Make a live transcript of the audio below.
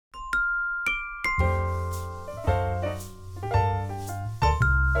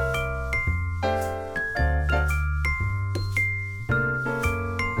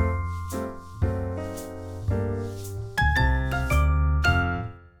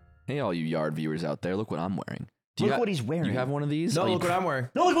Hey, all you yard viewers out there, look what I'm wearing. Look what he's wearing. Do you have one of these? No, look what I'm wearing.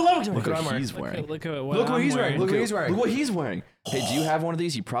 No, look what I'm wearing. Look what he's wearing. Look at Look what he's wearing. Look what he's wearing. Look what he's wearing. Hey, do you have one of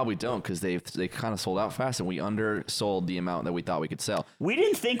these? You probably don't because they kind of sold out fast and we undersold the amount that we thought we could sell. We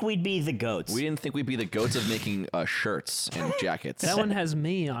didn't think we'd be the goats. We didn't think we'd be the goats of making shirts and jackets. That one has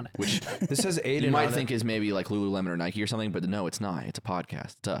me on it. Which This says Aiden. you might think is maybe like Lululemon or Nike or something, but no, it's not. It's a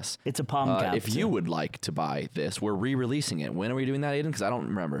podcast. It's us. It's a podcast. If you would like to buy this, we're re-releasing it. When are we doing that, Aiden? Because I don't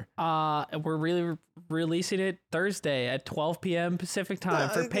remember. We're really releasing it Thursday at 12 p.m. Pacific time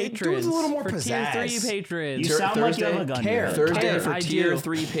for patrons. Do a little more for pizzazz. Tier 3 patrons. You sound like you have a gun. Care. Thursday for I Tier do.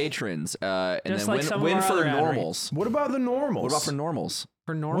 3 patrons. And Just then like some of win our for other ad normals. What about the normals? What about for normals?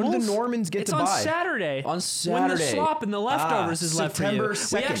 For When normals? do the Normans get It's to on buy? Saturday. On When the Saturday. slop and the leftovers is left for you. September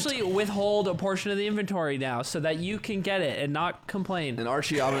 2nd. We actually withhold a portion of the inventory now so that you can get it and not complain. And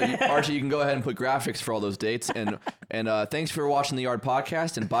Archie, Archie, you can go ahead and put graphics for all those dates. And thanks for watching the Yard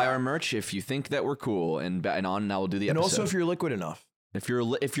Podcast and buy our merch if you think that we're cool. And on now we'll do the And episode. also if you're liquid enough. if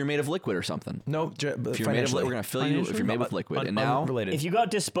you're made of liquid or something. No, If you're made of financially. we're gonna fill you if you're made with liquid. And now unrelated. If you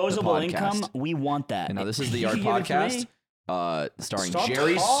got disposable The income, podcast. we want that. and now this is the You Yard can give it to Podcast, me. starring Stop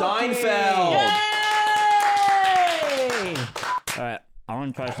Jerry talking. Seinfeld. Yay! All right, I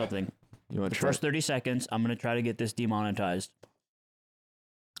want to try something. You want The to try? first 30 seconds, I'm going to try to get this demonetized.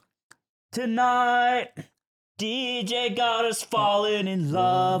 Tonight, DJ got us falling in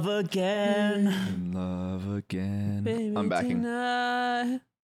love again. In love again. Baby, I'm backing. tonight.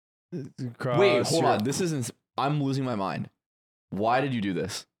 Wait, hold on. This isn't. I'm losing my mind. Why did you do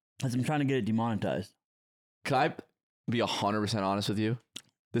this? Because I'm trying to get it demonetized. Can I be 100% honest with you?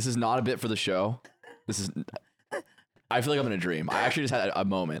 This is not a bit for the show. This is. I feel like I'm in a dream. I actually just had a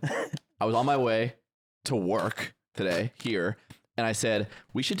moment. I was on my way to work today here, and I said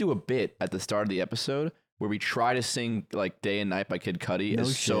we should do a bit at the start of the episode where we try to sing like "Day and Night" by Kid Cudi No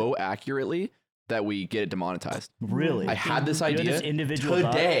so accurately that we get it demonetized. Really? I had this You had idea this individual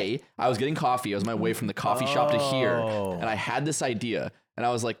today. I was getting coffee. I was on my way from the coffee shop to here, Oh. and I had this idea, and I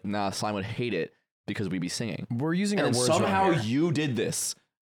was like, "Nah, Slime would hate it because we'd be singing." We're using And our then words somehow wrong here. you did this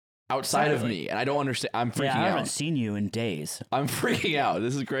outside of me, and I don't understand. I'm freaking Yeah, I haven't out. seen you in days. I'm freaking out.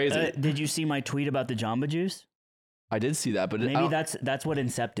 This is crazy. Did you see my tweet about the Jamba Juice? I did see that, but Maybe that's what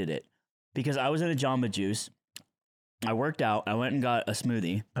incepted it. Because I was in a Jamba Juice. I worked out. I went and got a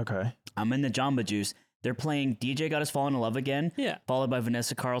smoothie. Okay. I'm in the Jamba Juice. They're playing DJ Got Us Falling in Love Again. Yeah. Followed by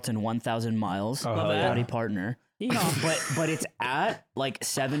Vanessa Carlton, 1,000 Miles. Oh, Love hell it. yeah. Howdy Partner. but it's at like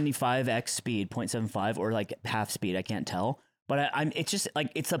 75x speed, 0.75 or like half speed. I can't tell. But I'm it's just like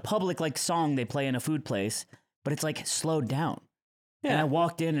it's a public like song they play in a food place, but it's like slowed down. And I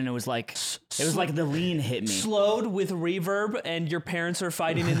walked in and it was like the lean hit me. Slowed with reverb, and your parents are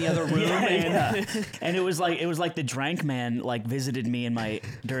fighting in the other room. and And it was like the drank man like visited me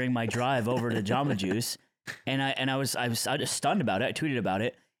during my drive over to Jamba Juice, and I was just stunned about it. I tweeted about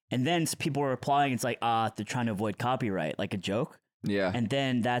it, and then people were replying. It's like they're trying to avoid copyright, like a joke. yeah. And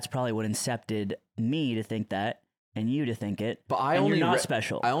then that's probably what incepted me to think that, and you to think it. But I and only you're not read-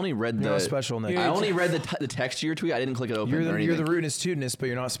 special. I only read You're the not special, Nick. I only read the text to your tweet. I didn't click it open You're or the anything. rootinest tootinest, but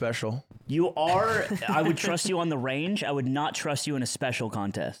you're not special. You are. I would trust you on the range. I would not trust you in a special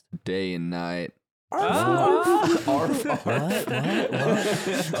contest. Day and night.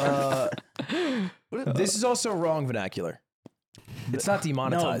 This is also wrong vernacular. It's not No,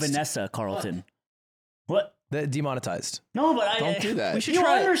 demonetized. Vanessa Carlton. What? Demonetized. No, but Don't do that. We should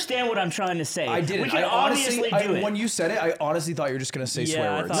understand what I'm trying to say. I didn't. We can I honestly, obviously do it. when you said it, I honestly thought you were just gonna say swear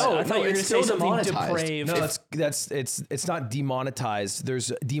I words. thought, No, I thought no, you were going it's to say still something demonetized. depraved. No, it's not demonetized.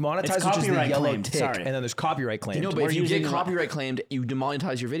 There's demonetized, It's which is the copyright yellow claimed, tick, sorry. and then there's copyright claimed. No, but if We're you using get the- copyright claimed, you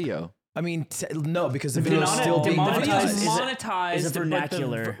demonetize your video. I mean, no, because the video is Demonet- still being demonetized. monetized. Is it- monetized, is it but the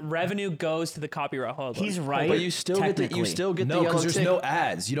vernacular? revenue goes to the copyright holder. He's right. But you still get the technically. No, yellow because there's tick. no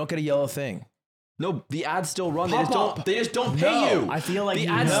ads. You don't get a yellow thing. No, the ads still run. Pop-up. They just don't pay No. you. I feel like the he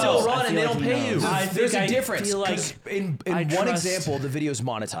ads knows. still I run and feel they like don't he pay you. knows. I There's think a I difference. feel 'cause like in I one trust- example, the video is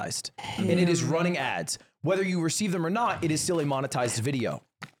monetized, and it is running ads. Whether you receive them or not, it is still a monetized video.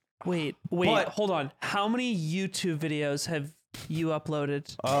 Wait, But- hold on. How many YouTube videos have you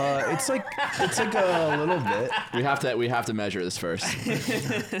uploaded? It's like a little bit. We have to measure this first.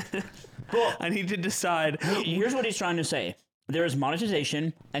 I need to decide. Here's what he's trying to say. There is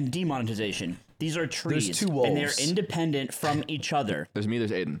monetization and demonetization. These are trees. There's two and they're wolves. independent from each other. There's me.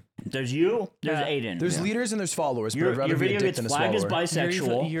 There's Aiden. There's you, there's Yeah. Aiden. There's leaders and there's followers, but your I'd rather your be a video dick gets than a flagged as swallower.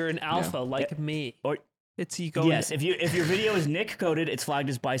 bisexual. You're an alpha like me. Or It's you going. yes, if your video is Nick coded, it's flagged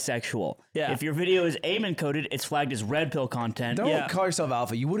as bisexual. Yeah. If your video is Eamon coded, it's flagged as red pill content. Don't Yeah. call yourself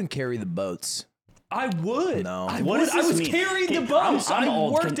alpha. You wouldn't carry the boats. I would. No. I What would. does I this was mean? carrying the I'm boats. I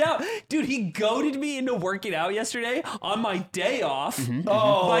old. worked out. Dude, he goaded me into working out yesterday on my day off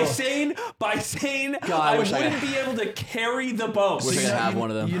Oh. by saying I wish I wouldn't could- be able to carry the boats. Wish I could have one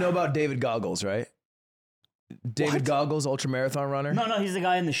of them. You know about David Goggles, right? David Goggles, ultramarathon runner. No, he's the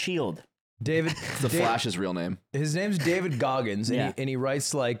guy in the Shield. David. The Flash's real name. His name's David Goggins, and, Yeah. he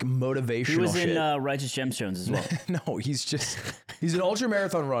writes like motivational He was shit. in Righteous Gemstones as well. No, he's an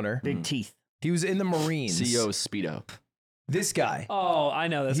ultramarathon runner. Big teeth. He was in the Marines. CEO of Speedo. This guy. Oh, I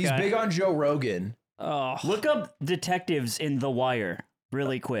know this He's guy. big on Joe Rogan. Oh, Look up detectives in The Wire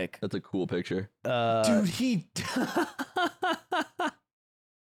really quick. That's a cool picture. dude, he.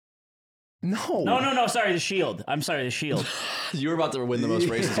 No. No. Sorry, The Shield. I'm sorry, The Shield. You were about to win the most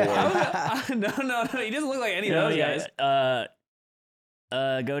racist award. No. He doesn't look like any of No, those yeah.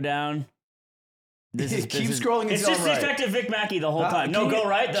 guys. Go down. Keep scrolling and It's tell just him right. Detective Vic Mackey the whole time. No, Can you- go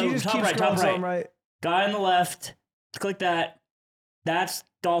right. can you The just top keep right. scrolling Top and tell right. him right. Guy on the left. Click that. That's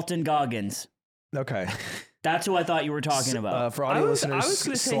Dalton Goggins. Okay. That's who I thought you were talking about. For I audio was listeners,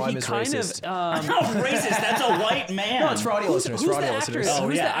 going to say slime he is kind racist. of. Not racist. That's a white man. No, it's for audio listeners. Who's For the audio actor? listeners. Oh,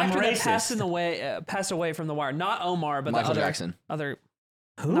 Who's yeah, the I'm actor that racist. passed away from The Wire? Not Omar, but Michael the other Jackson. Other.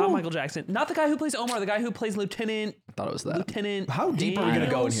 Who? Not Michael Jackson. Not the guy who plays Omar. The guy who plays Lieutenant. I thought it was that. Lieutenant. How deep are we gonna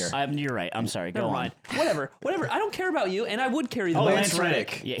go in Daniels? here? You're right. I'm sorry. Go Never on. mind. Whatever. I don't care about you, and I would carry the Oh, boat. Lance Lance Reddick.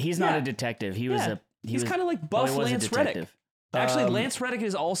 Reddick. Yeah, he's not Yeah. a detective. He was Yeah. a. He's kind of like well, buff he was a Lance Reddick. detective. Actually, Lance Reddick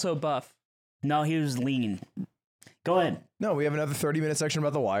is also buff. No, he was lean. Go ahead. No, we have another 30-minute section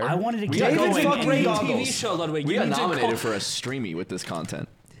about The Wire. I wanted to We keep got going. David fucking Great Goggles. TV show, Ludwig. We You got need to nominated call- for a streamy with this content.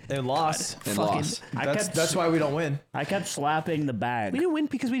 And lost. And Fucking- lost. That's why we don't win. I kept slapping the bag. We didn't win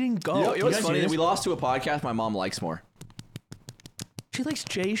because we didn't go. You know what's guys funny? do this? We lost to a podcast my mom likes more. She likes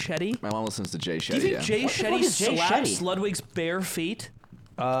Jay Shetty. My mom listens to Jay Shetty. Do you think yeah. Jay What the fuck Shetty is Jay slaps Shetty? Ludwig's bare feet?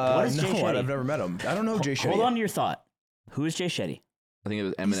 What is No, Jay Shetty? I've never met him. I don't know Jay Shetty. Hold on to your thought. Who is Jay Shetty? I think it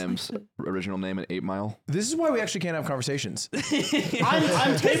was Eminem's original name in 8 Mile. This is why we actually can't have conversations. I'm This is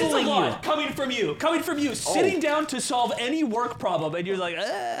a tabling you. lot coming from you, sitting down to solve any work problem, and you're like,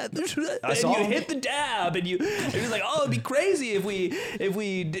 and saw you him. hit the dab, and you're like, oh, it'd be crazy if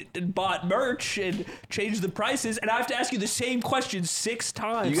we bought merch and changed the prices, and I have to ask you the same question 6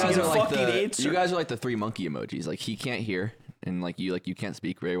 times. You to guys get are a like fucking the answer. you guys are like the 3 monkey emojis. Like he can't hear and like you can't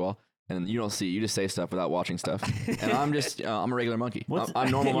speak very well. And you don't see. You just say stuff without watching stuff. And I'm just I'm a regular monkey. I'm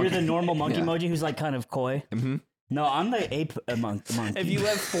normal monkey. You're the normal monkey Yeah. emoji who's like kind of coy. Mm-hmm. No, I'm the ape monkey. If you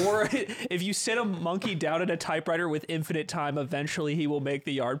have 4, if you sit a monkey down at a typewriter with infinite time, eventually he will make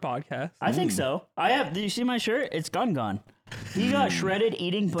the Yard podcast. I think so. I have. Did you see my shirt? It's gone. He got shredded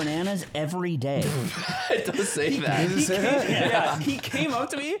eating bananas every day. It does say that. Does it say that? Yeah, he came up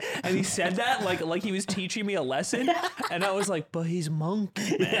to me and he said that like he was teaching me a lesson, and I was like, "But he's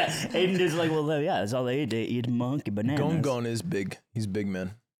monkey." Yeah, Aiden is like, well, yeah, that's all they eat. They eat monkey bananas. Gon is big. He's big,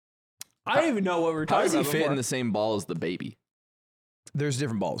 man. I don't even know what we were How talking does he about fit before. in the same ball as the baby? There's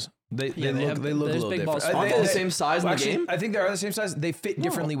different balls. They they look have- they look a there's little big different. balls. Aren't they the same size in the Actually, game? I think they are the same size. They fit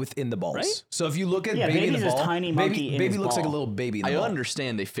differently within the balls. Right? So if you look at Yeah, baby in baby's the this ball, tiny monkey in baby his looks like a ball. little baby in the I ball.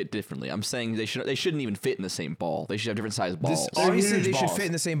 understand they fit differently. I'm saying they shouldn't even fit in the same ball. They should have different sized balls. Obviously, huge they should balls. fit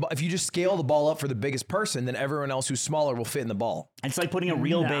in the same ball. If you just scale the ball up for the biggest person, then everyone else who's smaller will fit in the ball. It's like putting a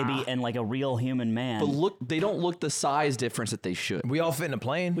real Nah. baby and like a real human man. But they don't look the size difference that they should. We all fit in a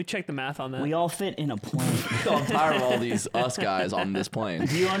plane. We checked the math on that. We all fit in a plane. I'm tired of all these us guys on this plane.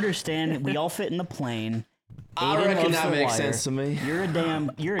 Do you understand? We all fit in a plane. I Aiden reckon loves that The makes Wire. sense to me. You're a damn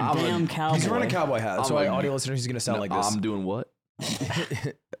cowboy. He's wearing a cowboy hat. That's I'm why a- audio listeners, he's going to sound like this. I'm doing what?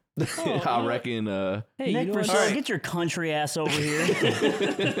 I reckon. Hey, Nick you know what? Priscilla, get your country ass over here.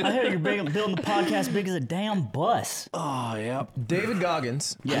 I heard you're building the podcast big as a damn bus. Oh yeah. David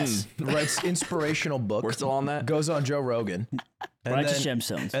Goggins Yes. writes inspirational book. We're still on that. Goes on Joe Rogan. And Righteous then,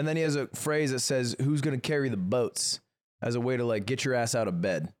 Gemstones. and then he has a phrase that says, "Who's going to carry the boats?" as a way to like get your ass out of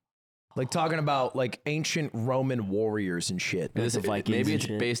bed. Like talking about like ancient Roman warriors and shit. This- the Vikings maybe and it's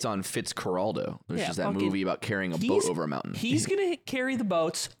shit. based on Fitzcarraldo. There's Yeah, just that fucking- movie about carrying a boat He's- over a mountain. He's gonna carry the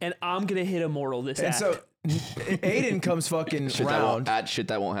boats, and I'm gonna hit Immortal this And act. so Aiden comes fucking Shit that, won't, round. shit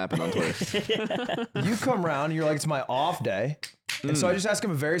that won't happen on Twitter. You come round and you're like, it's my off day. And so I just asked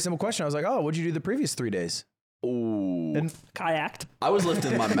him a very simple question. I was like, oh, what'd you do the previous 3 days? Ooh. And Kayaked. I was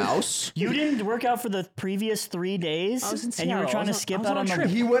lifting my mouse. You didn't work out for the previous 3 days, I was in and you were Seattle. trying I to was on- skip I was out on on a the. trip.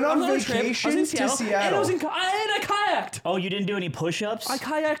 he went I on was on a trip. I was vacation in to Seattle, Seattle. and I kayaked. Oh, you didn't do any push-ups. I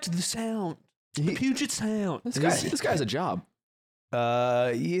kayaked the Sound, the Puget Sound. This guy has a job.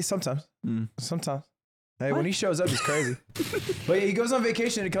 Yeah, sometimes. Sometimes. Hey, when he shows up, he's crazy. But yeah, he goes on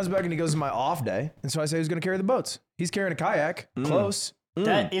vacation and he comes back and he goes, it's my off day. And so I say, who's going to carry the boats? He's carrying a kayak. Close.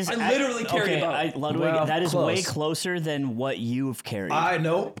 That is. I literally carried a boat. Ludwig, Well, that is way close. closer than what you've carried.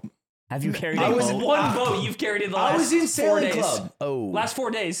 Nope. Have you carried I a was boat? One boat you've carried in the last I was in 4 sailing days. club. Oh. Last 4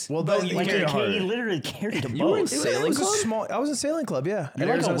 days. Well, boat then you you carried. carry harder. He literally carried a You were in boat. sailing It was a club? small. I was in sailing club. Yeah. You're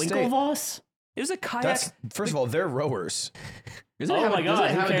at like a Arizona State. Winklevoss? It was a kayak. That's first of all, they're rowers. Doesn't Oh it have, my doesn't God,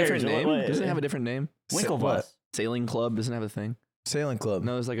 it who have a cares? different name? What- Doesn't it have a different name? Winklevoss. what? Sailing club doesn't have a thing. Sailing club.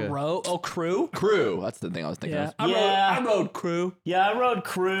 No, there's like a Crew. crew. That's the thing I was thinking Yeah, of. Yeah. I rode crew. Yeah, I rode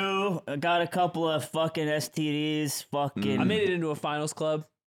crew. I got a couple of fucking STDs. Fucking. I made it into a finals club.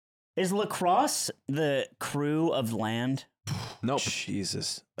 Is lacrosse the crew of land? Nope.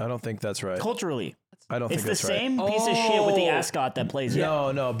 Jesus, I don't think that's right. Culturally, I don't it's think the that's right. same piece of shit with the Oh. ascot that plays it.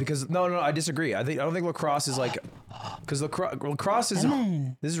 No, because no, I disagree. I don't think lacrosse is like, because lacrosse is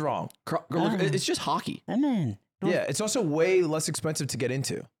this is wrong. It's just hockey. I mean, Yeah, it's also way less expensive to get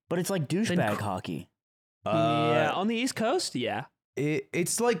into. but it's like douchebag hockey. Yeah, on the East Coast, yeah.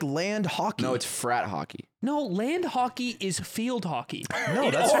 It's like land hockey. No, it's frat hockey. No, land hockey is field hockey. No,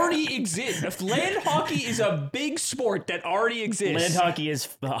 it that's- already exists. If land hockey is a big sport that already exists. Land hockey is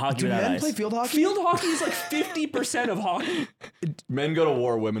hockey Do without men ice. play field hockey? Field hockey is like 50% of hockey. Men go to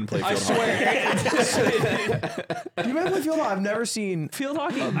war, women play I field hockey. swear. Do men play field hockey? I've never seen Field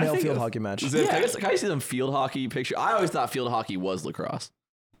hockey. a I male think field of- hockey match. Can I see them field hockey picture? I always thought field hockey was lacrosse.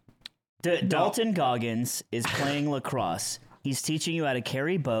 Dalton Goggins is playing lacrosse. He's teaching you how to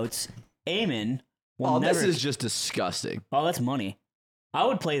carry boats. Eamon will never. This is just disgusting. Oh, that's money. I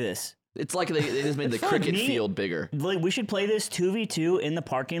would play this. It's like they just made the cricket me. field bigger. Like, we should play this 2v2 in the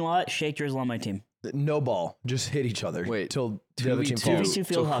parking lot. Shake yours on my team. No ball, just hit each other. Wait, till the other team falls. 2v2 So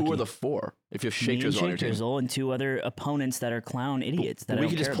field who hockey. are the four? If you have Me Shakers and on your team, Shakers and two other opponents that are clown idiots that I we don't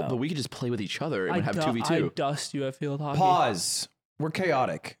could care just about. but we could just play with each other and I have du- 2v2. I dust you at field hockey. Pause. We're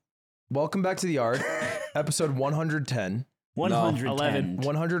chaotic. Welcome back to the yard. Episode 110. 110.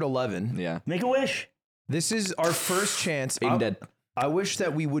 111. Yeah, Make a wish. This is our first chance. Aiden dead. I wish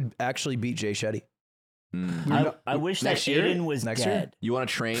that we would actually beat Jay Shetty. I wish that next year? Aiden was Next year? dead. You want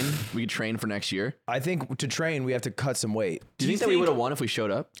to train? We could train for next year. I think to train, we have to cut some weight. Do you think that we would have won if we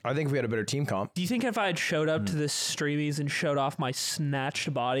showed up? I think if we had a better team comp. Do you think if I had showed up to the streamies and showed off my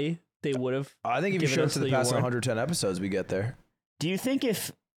snatched body, they would have? I think if you Given showed up us to the the past award. 110 episodes, we get there. Do you think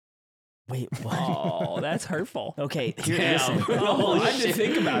if... Wait, what? Oh, that's hurtful. Okay, here, Damn. listen. Oh, I didn't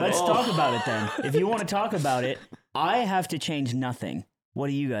think about Let's it. talk about it then. If you want to talk about it, I have to change nothing. What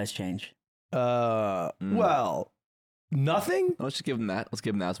do you guys change? Well, nothing? Let's just give them that. Let's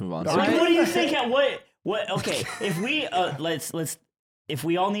give them that. Let's move on. All What, right. what do you think? What? Okay, if we if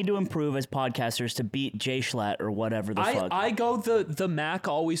we all need to improve as podcasters to beat Jay Schlatt or whatever the fuck. I go the Mac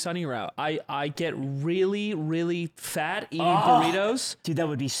Always Sunny route. I get really, really fat eating Oh. burritos, Dude, that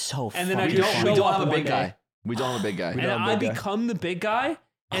would be so and then I fucking don't funny. We show don't up have a one big day. guy. We don't have a big guy. We And don't have a I big guy. become the big guy,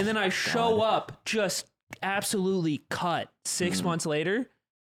 and then I show up just absolutely cut 6 months later,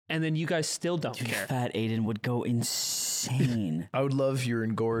 and then you guys still don't Dude, care. fat Aiden would go insane. I would love you're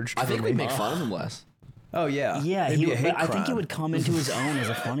engorged. I think for we me. make fun of him less. Oh, yeah. Yeah, Maybe he, a hate I think he crime. would come into his own as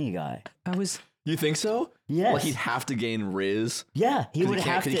a funny guy. I was You think so? Yes. Like he'd have to gain Riz. Yeah, he would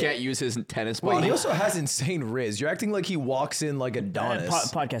have Because he to. can't use his tennis Wait, body. he also has insane riz. You're acting like he walks in like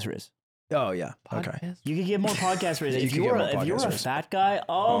Adonis. Podcast Riz. Oh, yeah. Okay. podcast. You could get more podcast Riz. You If could you get were more if you were podcast a Riz. fat guy,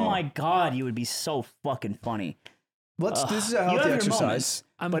 oh my god, you would be so fucking funny. This is a You healthy have your exercise.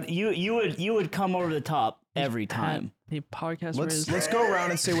 moments, but you would come over the top every time. The podcast Let's go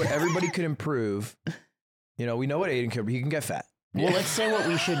around and say what everybody could improve. You know, we know what Aiden could. He can get fat. Well, let's say what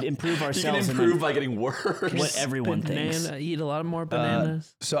we should improve you can ourselves and improve then by getting worse. what everyone thinks. Eat a lot more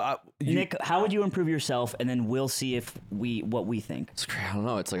bananas. So Nick, how would you improve yourself, and then we'll see if what we think. It's cra- I don't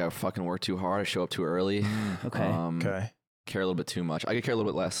know. It's like I fucking work too hard. I show up too early. Okay, okay. Care a little bit too much. I could care a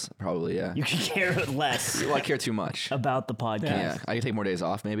little bit less, probably. Yeah. you can care less Well, I care too much. about the podcast. Yeah. I could take more days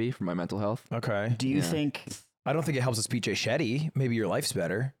off maybe for my mental health. Okay. Do you Yeah. think I don't think it helps us beat Jay Shetty. Maybe your life's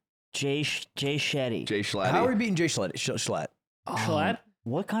better. Jay Shetty? Jay Schlatt. How are we beating Jay Schlatt? Schlatt?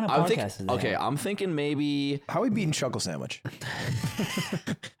 What kind of I'm podcast thinking, is that? okay, I'm thinking maybe How are we beating Chuckle Sandwich?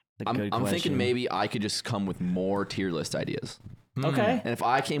 That's a I'm good thinking question. maybe I could just come with more tier list ideas. Okay. And if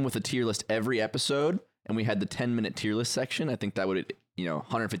I came with a tier list every episode and we had the 10-minute tier list section, I think that would,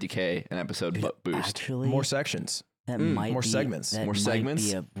 150K an episode boost. Actually, More sections. that might more be, segments. That More might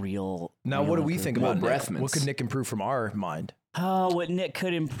segments? Be a real. Now, what do we think More about Nick? breath mints. What could Nick improve from our mind? Oh, what Nick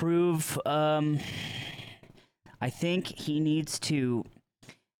could improve. I think he needs to.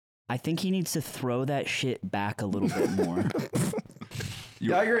 I think he needs to throw that shit back a little bit more.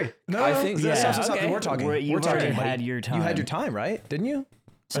 Yeah, I agree. No, I think- that's yeah, also something okay. we're talking. You've we're talking, already buddy. had your time. You had your time, right? Didn't you?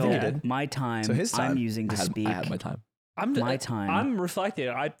 So I think you did. my time, So his time. I'm using to speak. I had my time. my time. I'm reflecting.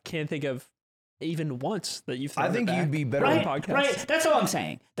 I can't think of even once that you've thrown I think it back you'd be better on at the Right, podcast. right. That's all I'm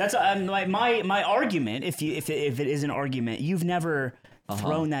saying. That's my argument. If it is an argument, you've never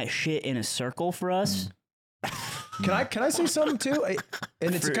thrown that shit in a circle for us. Can I say something too?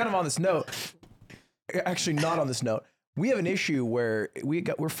 And it's kind of on this note. Actually, not on this note. We have an issue where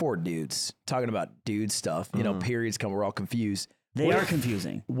we're 4 dudes talking about dude stuff. You know, periods come. We're all confused. They are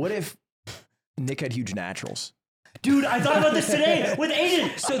confusing. What if Nick had huge naturals? Dude, I thought about this today with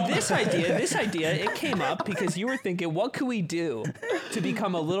Aiden. So this idea, it came up because you were thinking, what could we do to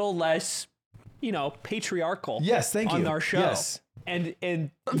become a little less, patriarchal? Yes, thank you. On our show. Yes. And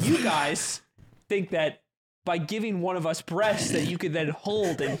you guys think that by giving one of us breasts that you could then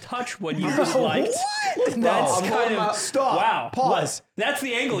hold and touch when you would like. What? No, That's I'm kind holding of my- stop. Wow. Pause. That's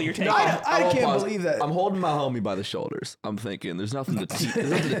the angle you're taking. I can't believe that. I'm holding my homie by the shoulders. I'm thinking there's nothing to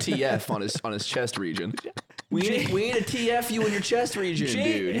TF on his chest region. We need a TF you in your chest region,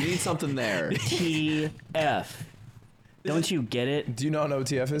 dude. You need something there. TF. Don't you get it? Do you not know what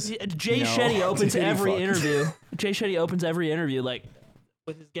TF is? Jay No. Shetty opens Titty every fuck. interview. Jay Shetty opens every interview like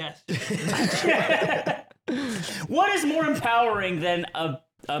with his guest. What is more empowering than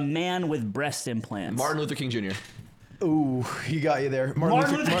a man with breast implants? Martin Luther King Jr. Ooh, he got you there.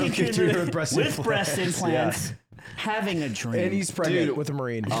 Martin Luther King Jr. with breast with implants. breast Yeah. implants, having a dream. And he's pregnant Dude. with a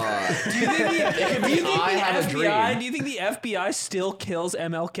Marine. Do you think I have a the dream. FBI? Do you think the FBI still kills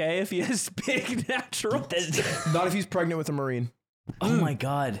MLK if he has big natural? Not if he's pregnant with a Marine. Oh my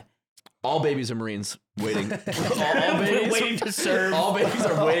God. All babies are Marines waiting. all babies, Waiting to serve. all babies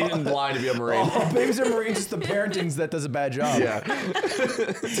are waiting in line to be a Marine. Oh, babies are Marines. It's the parenting that does a bad job. Yeah.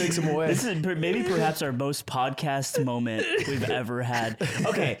 Takes them away. This is maybe perhaps our most podcast moment we've ever had.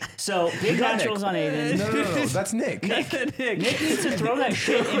 Okay, so big got naturals Nick. on Aiden. No. That's Nick. Nick. Nick needs to throw that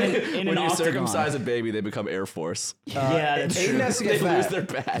shit in When an you octagon. circumcise a baby, they become Air Force. Yeah, that's Aiden true. has to They get lose fat. their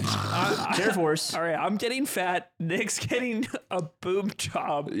badge. Air Force. All right, I'm getting fat. Nick's getting a boob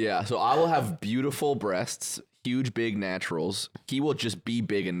job. Yeah, so I will have beautiful breasts, huge big naturals. He will just be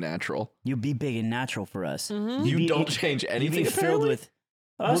big and natural. You be big and natural for us. Mm-hmm. You don't change You anything. be filled apparently? with.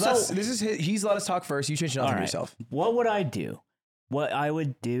 Well, So, this is he's let us talk first. You changed nothing all for right. yourself. What would I do? What I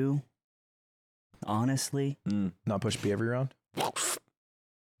would do, honestly, Not push B every round.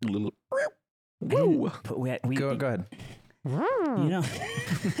 Little. Woo. we Go ahead. you know,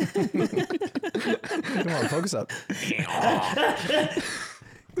 Come on, focus up.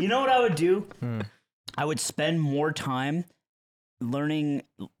 you know what I would do? I would spend more time learning,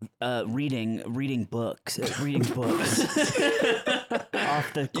 reading books. Off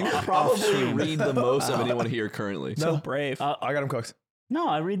the You off probably stream. read the most of anyone here currently. So brave. I got him cooked. No,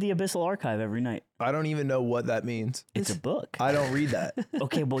 I read the Abyssal Archive every night. I don't even know what that means. It's a book. I don't read that.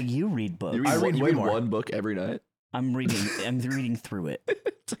 Okay, well, you read books. You I read, read you way read more. one book every night. I'm reading through it. I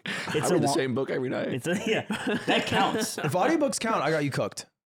It's a read the long- same book every night. It's yeah, that counts. If audiobooks count, I got you cooked.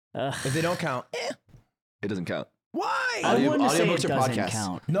 Ugh. If they don't count, It doesn't count. why? I wouldn't say audiobooks it or doesn't podcasts?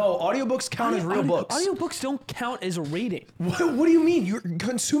 count. No, audiobooks count as real books. Audiobooks don't count as reading. What do you mean? You're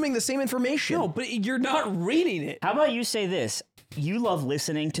consuming the same information. No, but you're not reading it. How about you say this? You love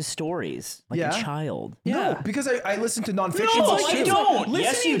listening to stories like Yeah. a child. No, because I listen to nonfiction No, books I too. don't. Listening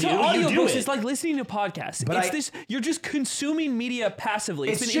Yes, you to do. You do audiobooks it. is like listening to podcasts. But It's I- this. You're just consuming media passively.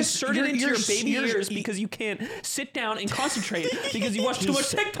 It's It's been just- inserted into your baby you're- ears because you can't sit down and concentrate because you watch too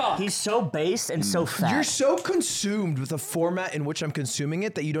much TikTok. He's so base and so fat. You're so consumed with the format in which I'm consuming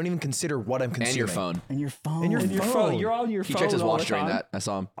it that you don't even consider what I'm consuming. And your phone. and your phone. And your Your phone. phone. You're on your He phone checked his all watch the during time. that. I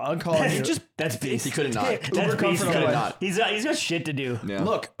saw him. I'm calling you. Just That's beast. He couldn't not. That's Uber beast. comfort away. Not. He's got shit to do. Yeah.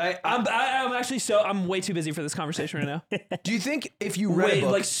 Look, I'm actually I'm way too busy for this conversation right now. do you think if you read a Way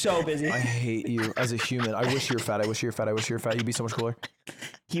book, like so busy. I hate you as a human. I wish you were fat. I wish you were fat. I wish you were fat. You'd be so much cooler.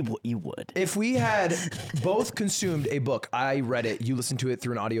 You would. If we had both consumed a book, I read it, you listened to it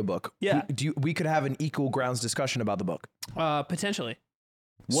through an audiobook. Yeah. We could have an equal grounds discussion about the book. Potentially.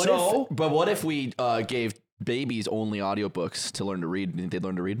 What if we gave babies only audiobooks to learn to read? Do you think they'd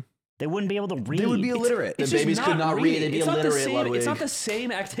learn to read? They wouldn't be able to read. They would be illiterate. Then It's just babies could not read. reading. They'd be It's not the illiterate, same- Ludwig. It's not the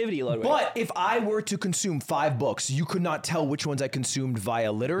same activity, Ludwig. But if I were to consume 5 books, you could not tell which ones I consumed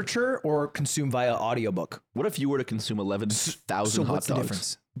via literature or consumed via audiobook. What if you were to consume 11,000 So hot what's the dogs?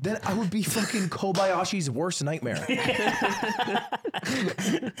 difference? Then I would be fucking Kobayashi's worst nightmare.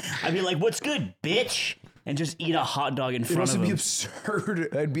 I'd be like, "What's good, bitch?" And just eat a hot dog in It'd front also of be him. absurd.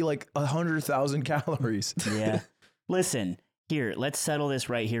 It'd be like 100,000 calories. Yeah. Listen, here, let's settle this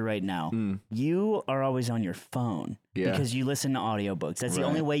right here, right now. You are always on your phone Yeah. because you listen to audiobooks. That's the Right.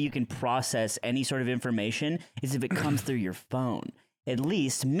 only way you can process any sort of information is if it comes through your phone. At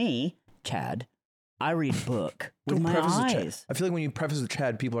least me, Chad, I read book with Don't my preface with Chad. eyes. I feel like when you preface with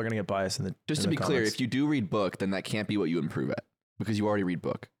Chad, people are gonna get biased in the. Just in to the be clear, comments. if you do read book, then that can't be what you improve at because you already read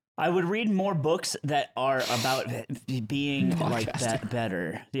book. I would read more books that are about being like Podcasting. that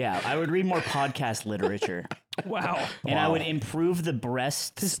better. Yeah, I would read more podcast literature, Wow. and I would improve the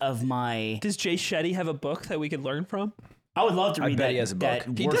breasts of my. Does Jay Shetty have a book that we could learn from? I would love to I read bet that. he has a that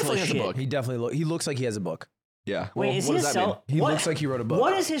book. He worthless definitely has a shit. book. he definitely he looks like he has a book. Yeah. Wait, Well, is what he a does that mean? He what- looks like he wrote a book.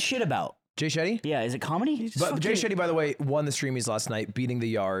 What is his shit about? Jay Shetty? Yeah, is it comedy? But Jay Shetty, by the way, won the Streamies last night, beating The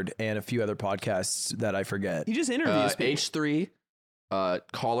Yard and a few other podcasts that I forget. He just interviews people. H3,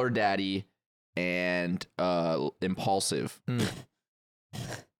 Caller Daddy, and Impulsive.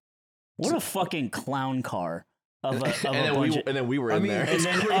 What a fucking clown car of a, of and, a then bunch and then we were in there. And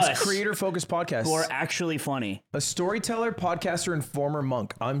then it's us. creator-focused podcast. who are actually funny. A storyteller, podcaster, and former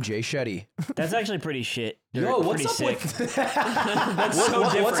monk. I'm Jay Shetty. That's actually pretty shit. Yo, what's pretty up sick. with That's so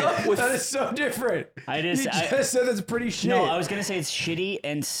different. what's up with That is so different. I You just, just said that's pretty shit. no, I was gonna say it's shitty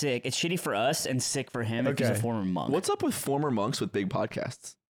and sick. It's shitty for us and sick for him if he's a Okay. former monk. what's up with former monks with big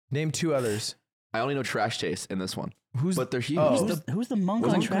podcasts? Name two others. I only know Trash Chase in this one, Who's but they're huge. Oh. Who's the monk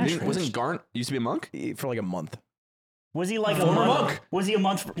on Trash Race? Wasn't Garnt used to be a monk? for like a month? Was he like a Former monk? monk. Was he a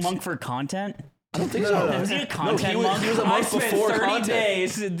monk for content? I don't think No, so. no, no. Was he a content was- monk? he was a I monk spent before 30 content.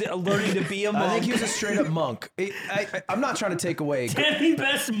 days learning to be a monk. I think he was a straight up monk. I'm not trying to take away. 10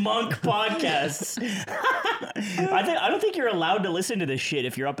 best monk podcasts. I don't think you're allowed to listen to this shit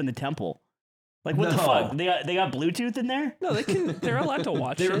if you're up in the temple. Like what the No. fuck? They got Bluetooth in there? No, they're allowed to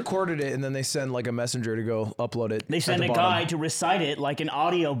watch They it. recorded it and then they send like a messenger to go upload it. They at send the a bottom. guy to recite it like an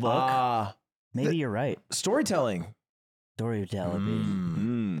audiobook. Ah, Maybe you're right. storytelling.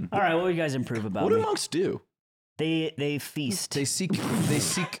 Storytelling. Mm. All right, what would you guys improve about What do me? monks do? They feast. They seek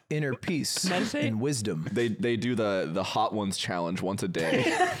inner peace Meditate? and wisdom. They do the Hot Ones challenge once a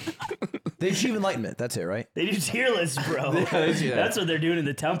day. They achieve enlightenment. That's it, right? They do tier lists, bro. Yeah. That's what they're doing in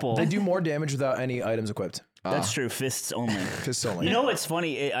the temple. They do more damage without any items equipped. That's true. Fists only. Fists only. You know what's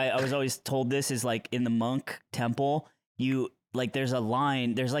funny? I was always told this is like in the monk temple, you like there's a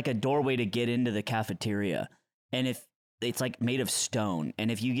line, there's like a doorway to get into the cafeteria, and if it's like made of stone, and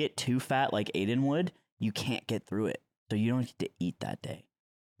if you get too fat like Aiden would, you can't get through it, so you don't get to eat that day.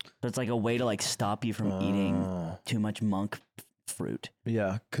 So it's like a way to like stop you from eating too much monk fruit.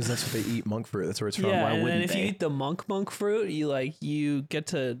 Yeah, because that's what they eat, monk fruit. That's where it's from. Yeah, Why and then wouldn't if you they? eat the monk fruit, you get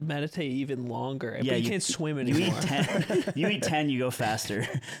to meditate even longer. Yeah, but you can't swim You anymore. eat 10. You eat 10, you go faster.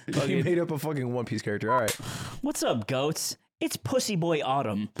 You made up a fucking One Piece character. All right. What's up, goats? It's Pussy Boy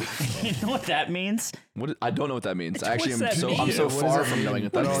Autumn. You know what that means? I don't know what that means. Actually, What's that mean? I'm so What does far that from mean? knowing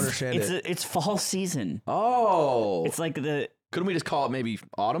what I that don't means. understand It's fall season. Oh, It's like the couldn't we just call it maybe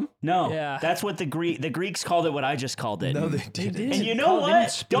autumn? no. Yeah. That's what the Greeks called it. What I just called it. No, they didn't. And you know Paul didn't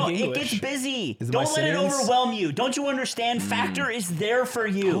what? speak Don't. It English. gets busy. Is it Don't my let it synonyms? overwhelm you. Don't you understand? Factor is there for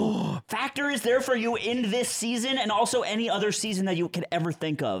you. Factor is there for you in this season and also any other season that you could ever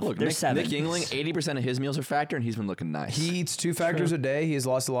think of. Look, There's Nick, 7. Nick Yingling, 80% of his meals are Factor, and he's been looking nice. He eats 2 factors a day. He has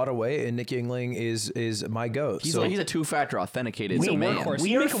lost a lot of weight, and Nick Yingling is my goat. he's so he's a 2-factor authenticated We- man. workhorse. We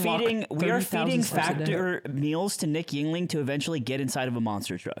You are make 'em walk feeding 30,000 steps a day. Factor meals to Nick Yingling to eventually get inside of a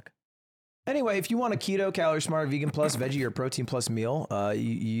monster truck. anyway, if you want a keto, calorie smart, vegan plus, veggie, or protein plus meal, you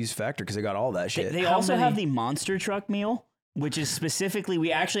use Factor because they got all that They, shit. they How also many- have the monster truck meal, which is specifically,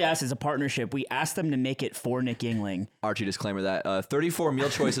 we actually asked as a partnership, we asked them to make it for Nick Yingling. Archie disclaimer that 34 meal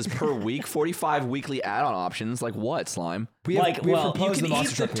choices per week, 45 weekly add-on options. Like what, Slime? we have, like, we have well, proposed You the can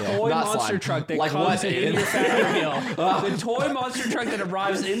monster eat the truck meal. toy Not monster slime. truck that Like comes what, in Aiden? your Factor meal. The toy monster truck that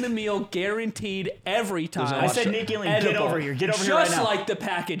arrives in the meal, guaranteed every time. I said Nick Yingling, get Edible. over here. Get over here right Just now. like the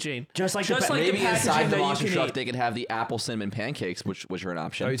packaging. Just like the Just pa- like Maybe the packaging inside the that you monster can truck eat. they could have the apple cinnamon pancakes, which are an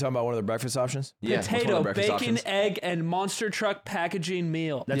option. Are you talking about one of the breakfast options? Yeah, what's one of the Potato, breakfast bacon, options? egg, and monster truck packaging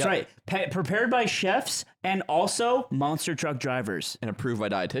meal. That's Yep. right. Prepared by chefs and also monster truck drivers. And approved by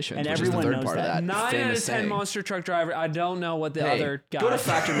dietitians, And which is the everyone third knows part of that. that. 9 out of 10 famous saying. monster truck driver. I don't know what the Hey, other guy. go to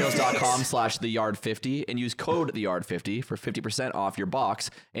factormeals.com/theyard50 and use code theyard50 for 50% off your box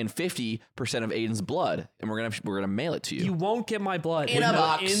and 50% of Aiden's blood, and we're gonna mail it to you. You won't get my blood In a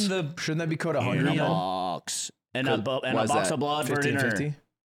box. In the Shouldn't that be code In 100? a then? box. And a Why is box that? of blood for 15, dinner. 50?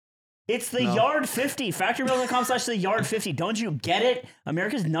 It's the Yard 50. Factormeals.com/the Yard 50. Don't you get it?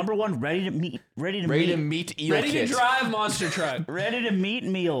 America's #1 ready to meet ready to meet eel ready kit. to drive monster truck. ready to meet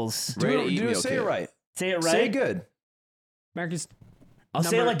meals. Do Ready to it, eat do it, meal say kit. it right. Say it right. Say it good. America's I'll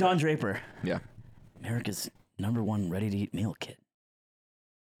say it Number- like Don Draper. Yeah. America's #1 ready to eat meal kit.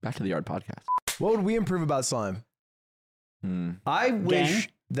 Back to the Yard podcast. What would we improve about slime? I wish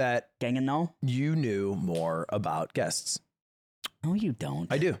that Gang and no? you knew more about guests. No, you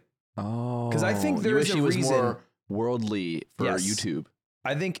don't. I do. Oh, Because I think there you is wish a he was reason. more worldly for Yes. YouTube.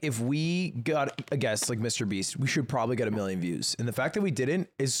 I think if we got a guest like Mr. Beast, we should probably get 1 million views. And the fact that we didn't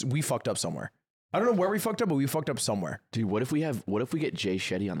is we fucked up somewhere. I don't know where we fucked up, but we fucked up somewhere. Dude, what if we get Jay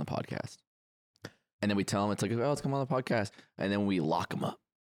Shetty on the podcast? And then we tell him, it's like, oh, let's come on the podcast. And then we lock him up.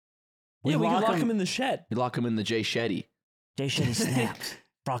 Yeah, we can lock lock him- him in the shed. We lock him in the Jay Shetty. Jay Shetty snaps.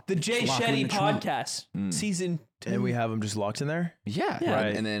 The Jay Lock him in Shetty the trunk. podcast, Mm. season 2. And we have him just locked in there. Yeah. Yeah.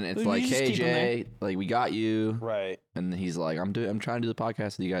 Right. And then it's We like, just hey, keep him Jay, like, we got you. Right. And he's like, I'm trying to do the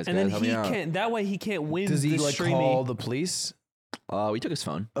podcast with you guys. And guys, then help he me out. can't. That way he can't win. Does he the like streamy. call the police? We took his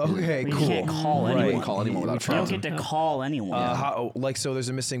phone. Okay, You cool. can't call Right. anyone. You wouldn't call anyone without a You phone. don't get to call anyone. How, like, so there's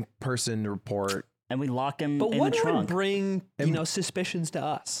a missing person report. And we lock him But in what the would trunk. bring suspicions to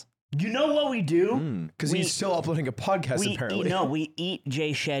us? You know what we do? Mm. Because We- he's still uploading a podcast, We apparently. we eat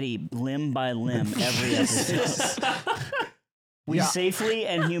Jay Shetty limb by limb every episode. We Yeah. safely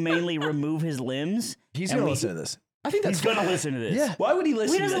and humanely remove his limbs. He's and going to we- listen to this. I think that's He's gonna listen to this. Yeah. Why would he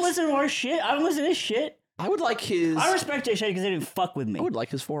listen? He to doesn't this? listen to our shit. I don't listen to his shit. I would like his. I respect Jay Shetty because they didn't fuck with me. I would like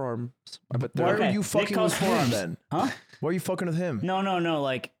his forearms. I bet Why they're- Okay, are you Nick fucking calls with him forearms. then? Huh? Why are you fucking with him? No.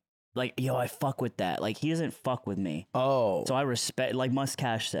 Like, yo, I fuck with that. Like, he doesn't fuck with me. Oh. So I respect, like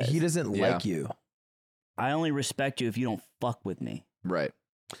Mustache says. He doesn't Yeah. like you. I only respect you if you don't fuck with me. Right.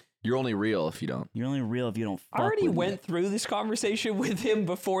 You're only real if you don't. You're only real if you don't fuck I already with went through this conversation with him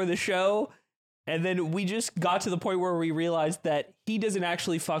before the show, and then we just got to the point where we realized that he doesn't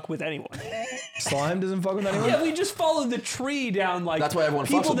actually fuck with anyone. Slime doesn't fuck with anyone? Yeah, we just followed the tree down like That's why everyone fucks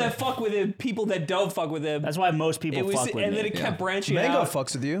people with that me. fuck with him, people that don't fuck with him. That's why most people It was, fuck with and me. then it kept branching Mango out.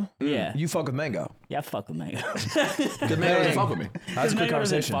 fucks with you. Yeah. You fuck with Mango. Yeah, fuck with Mango. Good man doesn't fuck with me. That's a Mango good doesn't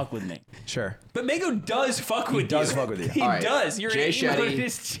conversation. fuck with me. Sure. But Mango does fuck with you. does fuck with you. He All right. does. You're Jay you Shetty.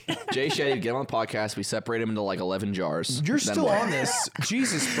 just- Jay Shetty, get on the podcast. We separate him into like 11 jars. You're Then still what? on this.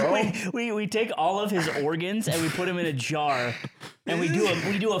 Jesus, bro. We take all of his organs and we put him in a jar, and we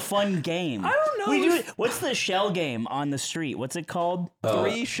do a fun game. I don't know We do if- what's the shell game on the street? What's it called?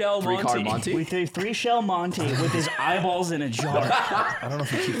 Three shell Three Monty. card Monty. We threw 3 shell Monty with his eyeballs in a jar. I don't know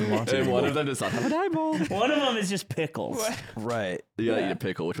if we keep them on to And you. one of them does not have an eyeball. One of them is just pickles. Right. You gotta eat a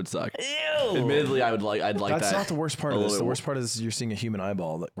pickle, which would suck. Ew. Admittedly, I'd like That's that. not the worst part a of this. little The bit worst part is you're seeing a human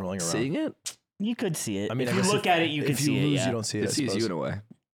eyeball that rolling around. Seeing it, You could see it. I mean, if I you guess look at it, you could if you see it. lose, Yeah. you don't see it. it I sees you suppose. in a way.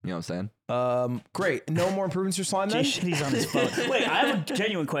 You know what I'm saying? Great. No more improvements for slime then? Jay Shetty's on his phone. Wait, I have a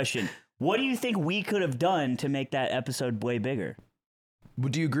genuine question. What do you think we could have done to make that episode way bigger?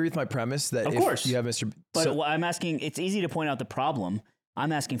 Would you agree with my premise that Of if course. you have Mr. But so- what I'm asking, it's easy to point out the problem.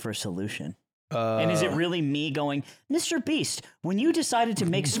 I'm asking for a solution. And is it really me going, Mr. Beast, when you decided to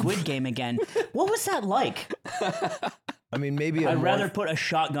make Squid Game again, what was that like? I mean, maybe I'd rather put a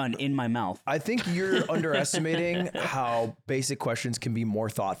shotgun in my mouth. I think you're underestimating how basic questions can be more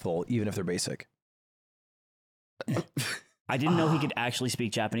thoughtful, even if they're basic. I didn't know he could actually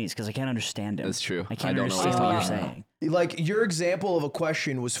speak Japanese because I can't understand him. That's true. I can't I don't know what understand he's what you're talking saying. Like your example of a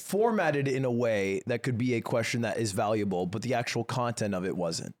question was formatted in a way that could be a question that is valuable, but the actual content of it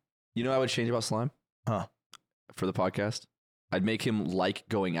wasn't. You know what I would change about Slime? Huh. For the podcast? I'd make him like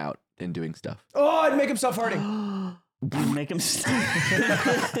going out and doing stuff. Oh, I'd make him stop farting. You make him. So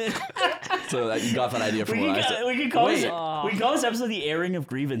that you got that idea from what I said. We could call Wait. this episode the airing of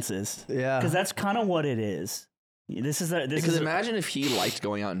grievances. Yeah. Because that's kind of what it is. This is Because imagine if he liked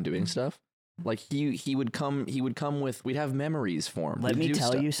going out and doing stuff. Like he would come with, we'd have memories for him. Let We'd me do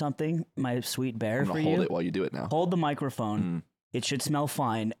tell stuff. you something, my sweet bear, I'm for gonna hold you. it while you do it now. Hold the microphone. It should smell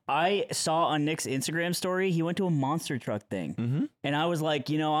fine. I saw on Nick's Instagram story, he went to a monster truck thing. And I was like,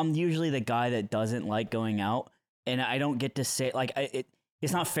 I'm usually the guy that doesn't like going out. And I don't get to say, like,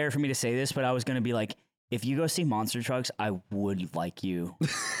 it's not fair for me to say this, but I was going to be like, if you go see monster trucks, I would like you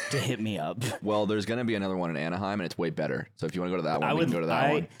to hit me up. Well, there's gonna be another one in Anaheim, and it's way better. So if you want to go to that one, we can go to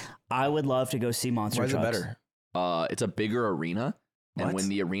that one. I would love to go see monster Why is it trucks. better? It's a bigger arena, and What? when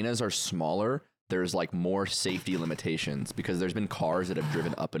the arenas are smaller, there's like more safety limitations because there's been cars that have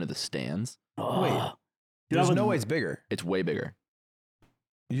driven up into the stands. Oh. Wait. Dude, I There's would- no way it's bigger. It's way bigger.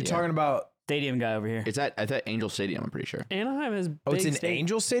 You're Yeah. talking about, Stadium guy over here. It's at Angel Stadium, I'm pretty sure. Anaheim has oh, it's big in state-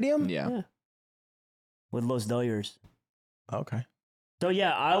 Angel Stadium? Yeah. With Los Doyers. Okay. So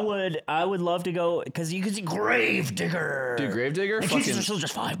yeah, I would love to go because you can see Gravedigger. Dude, Gravedigger, And fucking tickets are still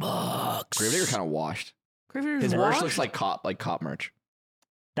just $5. Gravedigger kind of washed. Gravedigger's His merch washed? looks like cop merch.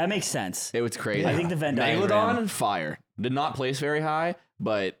 That makes sense. It was crazy. I think the Venn diagram. Megalodon, fire. Did not place very high,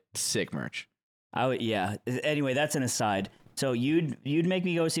 but sick merch. Yeah. Anyway, that's an aside. So you'd make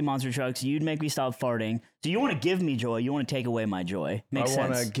me go see monster trucks. You'd make me stop farting. So you want to give me joy. You want to take away my joy. Makes I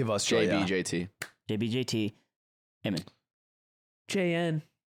want sense. to give us joy. Yeah. JBJT. JBJT. Amen. JN.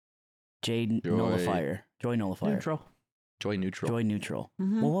 Nullifier. Joy Nullifier. Neutral. Joy neutral. Joy neutral.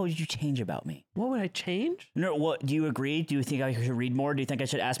 Mhm. Well, what would you change about me? What would I change? No, what do you agree? Do you think I should read more? Do you think I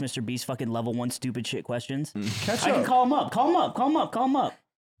should ask Mr. Beast fucking level 1 stupid shit questions? Catch I can up. call him up. Call him up. Call him up. Call him up.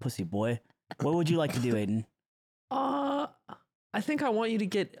 Pussy boy. What would you like to do, Aiden? I think I want you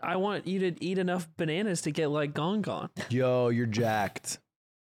to eat enough bananas to get like gone. Yo, you're jacked.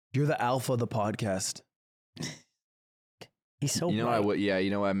 You're the alpha of the podcast. He's so You know what I would? Yeah,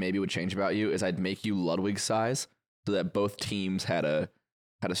 you know what I maybe would change about you is I'd make you Ludwig size so that both teams had a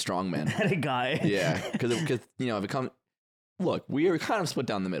strong man. Had a guy. Yeah, because you know if it comes, look, we are kind of split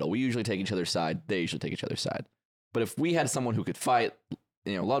down the middle. We usually take each other's side. They usually take each other's side. But if we had someone who could fight,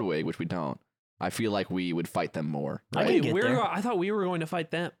 you know, Ludwig, which we don't, I feel like we would fight them more. I Right? could get there. I thought we were going to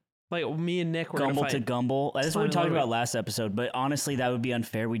fight them. Like me and Nick were going Gumble to to fight. gumble. That's what we Fine, talked Ludwig. about last episode, but honestly, that would be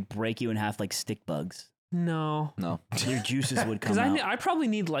unfair. We'd break you in half like stick bugs. No, No, Your juices would come because out. I probably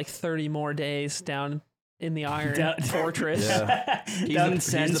need like 30 more days down in the Iron Down- Fortress. Yeah. he's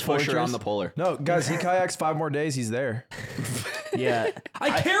the pusher on the polar. No, guys, he kayaks 5 more days. He's there. Yeah.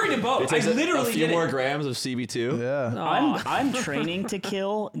 I carried a boat. It I takes literally a few did more it. grams of CB2. Yeah. Aw. I'm training to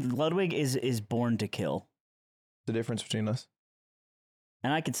kill. Ludwig is born to kill. The difference between us.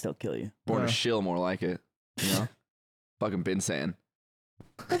 And I can still kill you. Born Yeah. to shill, more like it. You know, fucking been saying.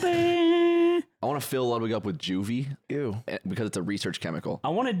 I I want to fill Ludwig up with juvie Ew. because it's a research chemical.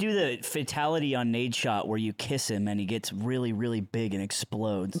 want to do the fatality on Nade Shot where you kiss him and he gets really, really big and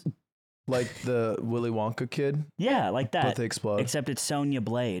explodes. Like the Willy Wonka kid, Yeah, like but that. they explode. Except it's Sonya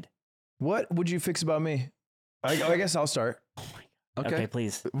Blade. What would you fix about me? I guess I'll start. Okay,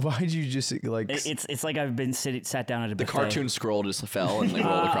 please. Why'd you just like? It's like I've been sat down at a The buffet. cartoon scroll just fell and like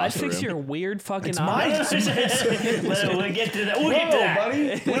rolled I across the fix room. your weird fucking It's mine. eyes. We'll get to that. We'll get to Whoa, that.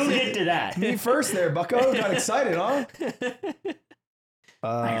 buddy. We'll get to that. Me first there, Bucko. Got excited, huh?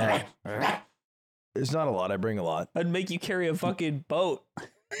 There's not a lot. I bring a lot. I'd make you carry a fucking boat.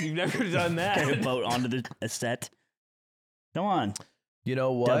 You've never done Carry a that. boat onto a set. Come on, You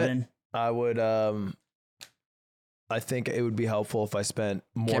know what? Dublin. I would. I think it would be helpful if I spent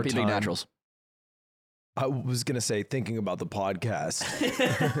more Can't be time. big naturals. I was gonna say thinking about the podcast.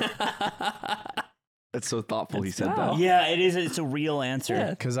 That's so thoughtful. He said Wow. that. Yeah, it is. It's a real answer.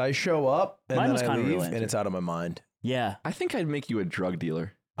 Yeah. Because I show up and Mine was then I kinda real leave answer. and it's out of my mind. Yeah. I think I'd make you a drug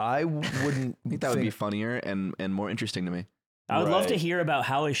dealer. I wouldn't. I think that would be funnier and more interesting to me. I would love to Right. hear about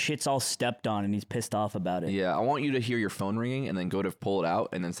how his shit's all stepped on and he's pissed off about it. Yeah, I want you to hear your phone ringing and then go to pull it out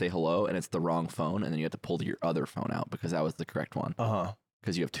and then say hello and it's the wrong phone and then you have to pull your other phone out because that was the correct one Uh-huh.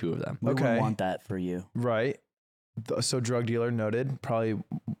 because you have two of them. We Okay. wouldn't want that for you. Right. So drug dealer noted. Probably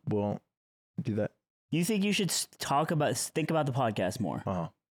won't do that. You think you should think about the podcast more? Uh-huh.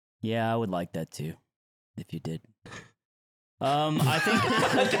 Yeah, I would like that too. If you did. I think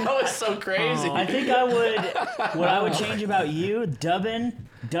That was so crazy. I think I would. What I would change about you, Dudden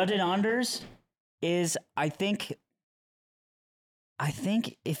Anders, is I think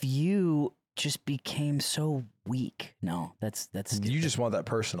if you just became so weak. No, that's stupid. You just want that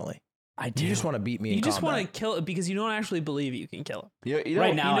personally. I do. You just want to beat me. You in just want to combat. kill it because you don't actually believe you can kill him. You know,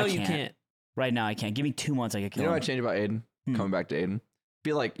 Right now, you know I you can't. can't. Right now, I can't. Give me 2 months, I could kill You know him. what I changed about Aiden? Coming back to Aiden. I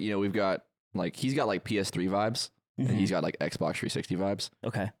feel like, we've got, he's got like PS3 vibes and Mhm. he's got like Xbox 360 vibes.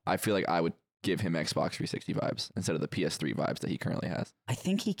 Okay. I feel like I would give him Xbox 360 vibes instead of the PS3 vibes that he currently has. I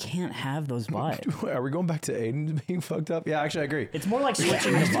think he can't have those vibes. Are we going back to Aiden being fucked up? Yeah, actually, I agree. It's more like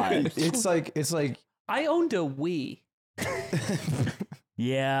switching the vibes. It's like I owned a Wii.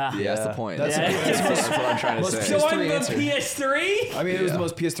 Yeah. Yeah, that's the point. That's, Yeah. That's what I'm trying to Let's say. just- So I'm PS3 the answer. PS3? I mean, it was Yeah. the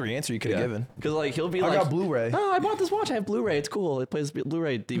most PS3 answer you could have Yeah. given. Because like he'll be I like, got Blu-ray. "Oh, I bought this watch. I have Blu-ray. It's cool. It plays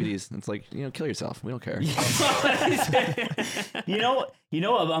Blu-ray DVDs." It's like, kill yourself. We don't care. You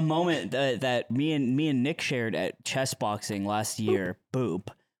know a moment that me and Nick shared at chess boxing last year, boop,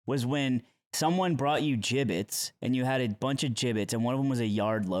 was when someone brought you gibbets and you had a bunch of gibbets and one of them was a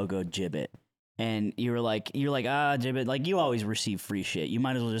Yard logo gibbet. And you're like, gibbet, like you always receive free shit. You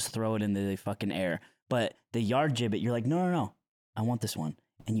might as well just throw it into the fucking air. But the Yard gibbet, you're like, no, I want this one.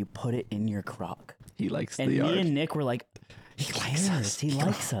 And you put it in your crock. He likes And the me yard. and Nick were like, He likes us. He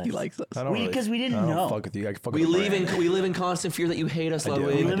likes us. He likes us. I don't really- 'cause we didn't I don't know. Fuck with you. I fuck We with the live brand. in constant fear that you hate us, I do. We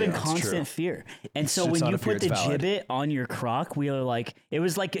Ludwig. live in that's constant true. fear. And so It's when not you a fear, put the it's valid. gibbet on your crock, we were like, it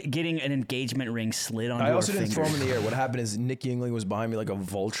was like getting an engagement ring slid onto I also our didn't throw finger. him in the air. What happened is Nick Yingling was behind me like a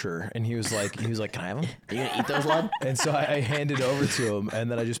vulture, and he was like, "Can I have him?" You gonna eat those, lad? And so I handed over to him,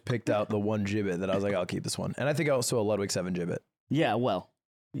 and then I just picked out the one gibbet that I was like, "I'll keep this one." And I think also a Ludwig 7 gibbet. Yeah, well,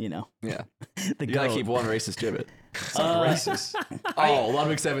 Yeah. the You gotta goat. keep one racist gibbet. It's not racist. Oh,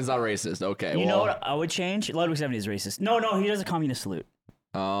 Ludwig 7's not racist. Okay. You well, know what I would change? Ludwig 7 is racist. No, he does a communist salute.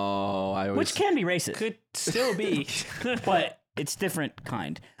 Oh, I always. which can be racist, Could still be. but it's different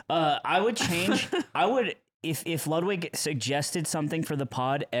kind. I would change. I would if Ludwig suggested something for the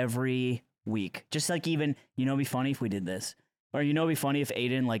pod every week, just like even it'd be funny if we did this, or it'd be funny if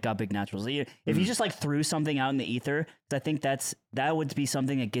Aiden like got big naturals. If he just like threw something out in the ether, I think that would be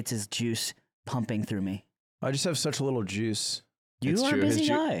something that gets his juice pumping through me. I just have such a little juice. You It's are true. a busy His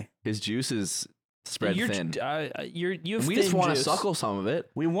guy. His juice is spread thin. You have We thin just want to juice. suckle some of it.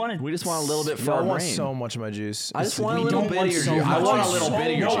 We just want a little bit for I our want brain. so much of my juice. I just want a We little don't bit want of your so juice. I much. want a little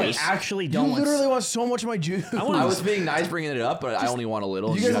bit of your No, we juice. actually You don't. literally want so much of my juice. I was being nice bringing it up, but I only want a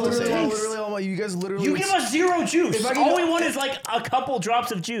little. You guys have to literally say want it. literally all my. You guys literally. You would give us zero juice. If I give All you- we want is like a couple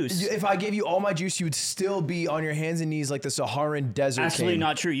drops of juice. If I gave you all my juice, you would still be on your hands and knees like the Saharan desert. Absolutely king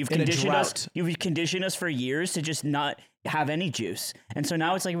not true. You've in a conditioned us. drought. You've conditioned us for years to just not have any juice, and so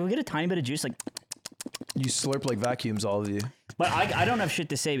now it's like we get a tiny bit of juice, like. You slurp like vacuums, all of you. But I don't have shit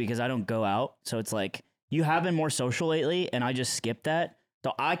to say because I don't go out, so it's like you have been more social lately, and I just skipped that.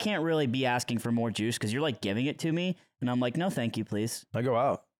 So I can't really be asking for more juice because you're like giving it to me, and I'm like, no, thank you, please. I go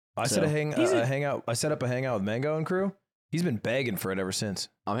out. I So- set a hangout. I set up a hangout with Mango and crew. He's been begging for it ever since.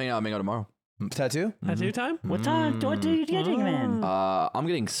 I'm hanging out with Mango tomorrow. Tattoo? Tattoo time? What time? What are you getting, man? I'm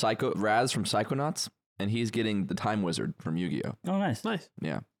getting Raz from Psychonauts, and he's getting the Time Wizard from Yu-Gi-Oh. Oh, nice. Nice.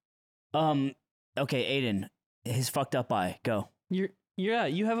 Yeah. Okay, Aiden, his fucked up eye. Go.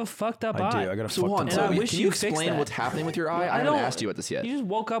 You have a fucked up I eye. do. I got a So fucked hold on. up And So I eye. wish can you you fixed explain that. what's happening with your eye? I I haven't don't- asked you about this yet. You just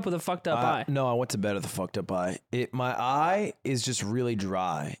woke up with a fucked up eye. No, I went to bed with a fucked up eye. My eye is just really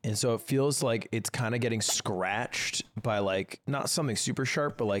dry, and so it feels like it's kind of getting scratched by like not something super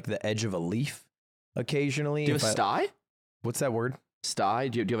sharp, but like the edge of a leaf occasionally. Do you have a If I- sty? What's that word? Sty?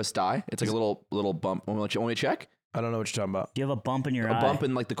 Do you have a sty? It's like a little bump. Want me to check? I don't know what you're talking about. Do you have a bump in your A eye? bump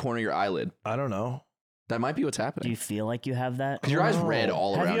in like the corner of your eyelid. I don't know. That might be what's Do happening. you feel like you have that? Because your eye's Oh. red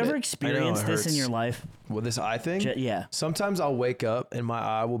all Have around you ever it. experienced this in hurts. your life? Well, this eye thing. Yeah. Sometimes I'll wake up and my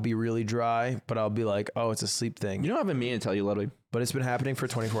eye will be really dry, but I'll be like, "Oh, it's a sleep thing." You know, I've been meaning to tell you, Ludwig. But it's been happening for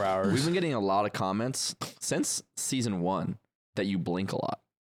 24 hours. We've been getting a lot of comments since season 1 that you blink a lot.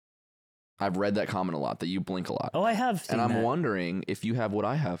 I've read that comment a lot that you blink a lot, Oh, I have seen and I'm that. wondering if you have what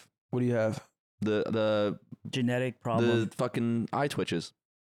I have. What do you have? The Genetic problem. the fucking eye twitches.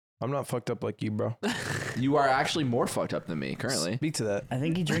 I'm not fucked up like you, bro. You are actually more fucked up than me currently. Speak to that. I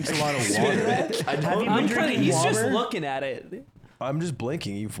think he drinks a lot of water. I Have don't- you I'm been kinda, drinking he's just water? looking at it. I'm just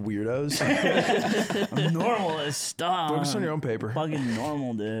blinking, you weirdos. Normal as stuff. Focus on your own paper. Fucking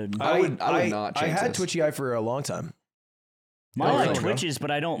normal, dude. I would not I change had this. twitchy eye for a long time. My Oh, eye really? twitches, but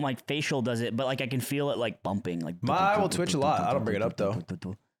I don't like facial does it, but like I can feel it like bumping. Like My eye will twitch a lot. I don't bring it up, though.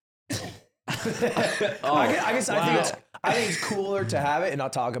 I guess I think it's cooler to have it and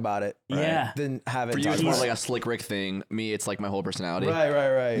not talk about it. right, Yeah. Than have it. For you, talk it's more about like a slick Rick thing. Me, it's like my whole personality. it.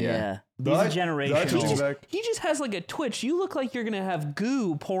 Right. Yeah. The He's eye- a the eye generational. twitches back. He just has like a twitch. You look like you're gonna have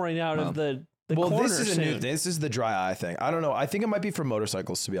goo pouring out of the Well, corner this is a new soon. thing. This is the dry eye thing. I don't know. I think it might be from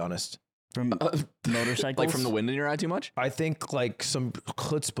motorcycles, to be honest. From motorcycles. Like from the wind in your eye too much? I think like some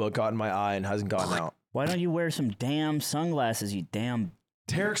chutzpah got in my eye and hasn't gotten out. Why don't you wear some damn sunglasses, you damn...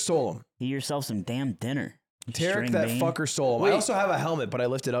 Tarek stole them. Eat yourself some damn dinner. you Tarek, string that bean. fucker, stole them. I Wait. also have a helmet, but I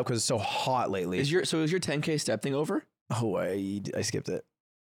lifted it up because it's so hot lately. Is your 10K step thing over? Oh, I skipped it.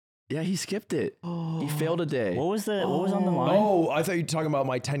 Yeah, he skipped it. He failed a day. What was on the line? Oh, I thought you were talking about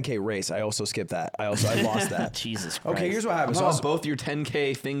my 10K race. I also skipped that. I lost that. Jesus Christ. Okay, here's what I'm happened. talking So about both your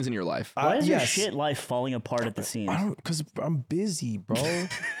 10K things in your life. Why is your yes. shit life falling apart at the seams? Because I'm busy, bro.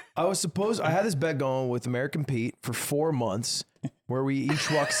 I had this bet going with American Pete for 4 months where we each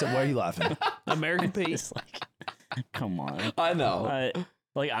walk. Why are you laughing? American Pete. It's like, come on. I know.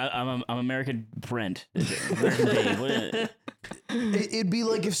 I'm American Brent. American Dave. What is it? It'd be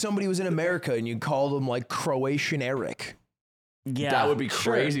like if somebody was in America and you called them like Croatian Eric. Yeah, That would be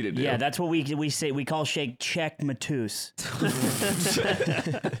crazy to do. Yeah, that's what we say. We call Shake Czech Matus.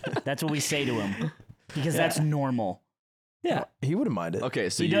 That's what we say to him because that's normal. Yeah, He wouldn't mind it. Okay,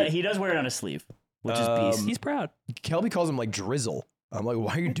 so He does wear it on his sleeve, which is beast. he's proud. Kelby calls him like Drizzle. I'm like,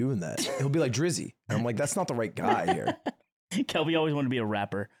 why are you doing that? He'll be like Drizzy. And I'm like, that's not the right guy here. Kelby always wanted to be a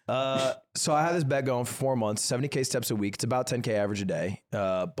rapper. So I had this bet going for 4 months, 70K steps a week. It's about 10K average a day.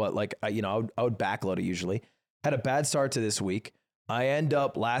 But like, I would backload it usually. Had a bad start to this week. I end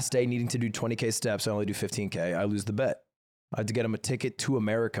up last day needing to do 20K steps. I only do 15K. I lose the bet. I had to get him a ticket to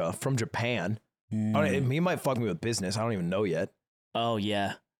America from Japan. He might fuck me with business. I don't even know yet. Oh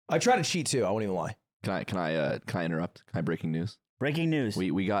yeah. I try to cheat too. I won't even lie. can I interrupt? Can I breaking news? Breaking news.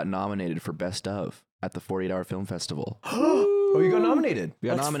 We got nominated for Best of at the 48 Hour Film Festival. Oh, you got nominated. We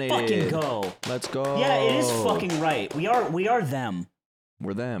got Let's nominated. fucking go. Let's go. Yeah, it is fucking right. We are them.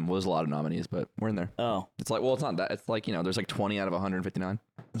 We're them. Well, there's a lot of nominees, but we're in there. Oh, It's like, well, it's not that. It's like, there's like 20 out of 159.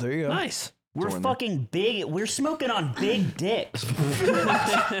 There you go. Nice. we're we're in there. fucking big. We're smoking on big dicks.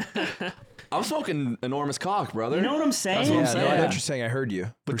 I'm smoking enormous cock, brother. You know what I'm saying? That's what I'm Yeah, saying. no, I know what you're saying. I heard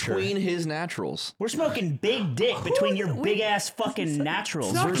you. For sure. Between his naturals. We're smoking big dick between your big ass fucking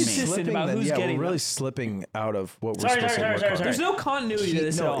naturals. not for me. consistent about who's yeah, getting we're really them. slipping out of what we're Sorry, supposed sorry, to sorry, work on. There's no continuity to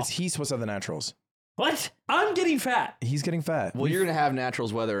this at No, all. it's he's supposed to have the naturals. What? I'm getting fat. He's getting fat. Well, you're going to have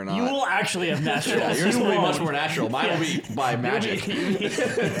naturals whether or not. You will actually have naturals. Yeah, yours You will be won't. much more natural. Mine will be by magic.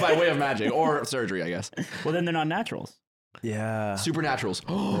 By way of magic. Or surgery, I guess. Well, then they're not naturals. Yeah. Supernaturals.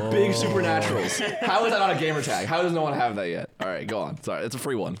 Big supernaturals. How is that not a gamer tag? How does no one have that yet? All right, go on. Sorry, it's a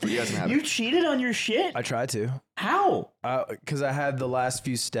free one. You guys can have You it. cheated on your shit? I tried to. How? Because I had the last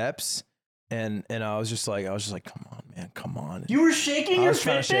few steps, and I was just like, come on, man, come on. You were shaking I your was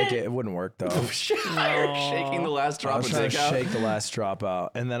trying to shake Fitbit? it. It wouldn't work though. You're shaking the last I drop was of trying dick to out. shake the last drop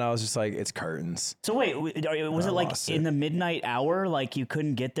out, and then I was just like, it's curtains. So wait, was it like lost in it. the midnight hour? Like you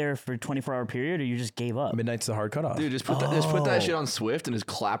couldn't get there for a 24-hour period, or you just gave up? Midnight's the hard cutoff. Dude, just put that shit on Swift and just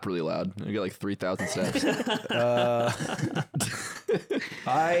clap really loud. You get like 3,000 steps.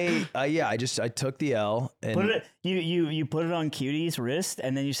 I took the L and Put it, you put it on Cutie's wrist,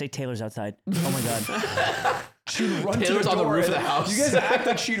 and then you say Taylor's outside. Oh my god! she'd run Taylor's to the on the door roof of and the house. You guys act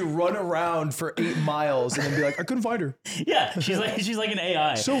like she'd run around for 8 miles and then be like, I couldn't find her. Yeah, she's like an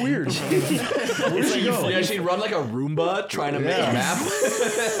AI. So weird. It's like Yeah, she'd run like a Roomba trying to make a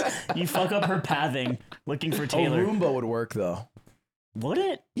map. you fuck up her pathing looking for A Taylor. Roomba would work though. Would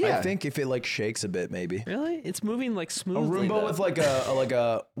it? Yeah. I think if it like shakes a bit, maybe. Really? It's moving like A smoothly. Roomba though. with like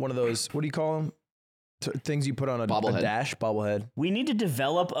a one of those, what do you call them? Things you put on a Bobblehead. dash, bobblehead. We need to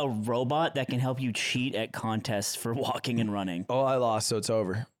develop a robot that can help you cheat at contests for walking and running. Oh, I lost, so it's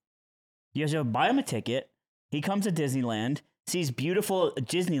over. You guys buy him a ticket. He comes to Disneyland, sees beautiful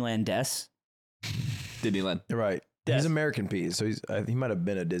Disneyland desks. Disneyland. You're right. He's American Pete, so he might have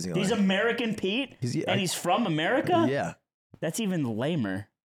been at Disneyland. He's American Pete, and he's from America? Yeah. That's even lamer.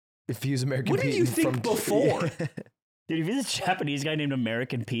 If he was American What Pete did you think from before? Dude, if he's a Japanese guy named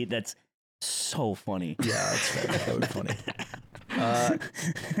American Pete, that's so funny. Yeah, that's fair. That would be funny.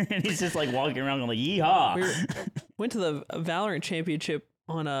 And he's just like walking around going like, yeehaw. We went to the Valorant Championship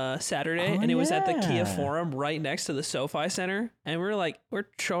on a Saturday, and it was at the Kia yeah. Forum right next to the SoFi Center. And we're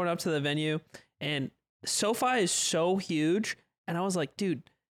showing up to the venue, and SoFi is so huge. And I was like, dude,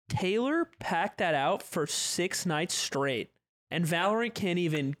 Taylor packed that out for 6 nights straight. And Valorant can't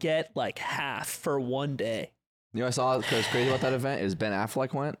even get like half for one day. You know what I saw that was crazy about that event is Ben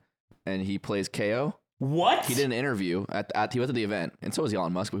Affleck went and he plays KO. What? He did an interview he went to the event, and so was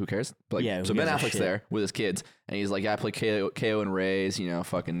Elon Musk, but who cares? But like, Yeah, so who Ben gives a Affleck's shit? there with his kids, and he's like, yeah, I play KO and Rays,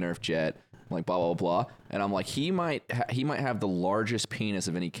 fucking Nerf Jet, like blah blah blah. And I'm like, he might have the largest penis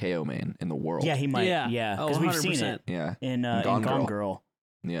of any KO man in the world. Yeah, he might. Yeah. Yeah, Oh, because we've seen 100%. it Yeah. in Gone Girl.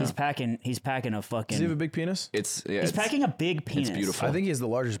 Yeah. He's packing a Does he have a fucking. big penis? He's packing a big penis. beautiful. I think he has the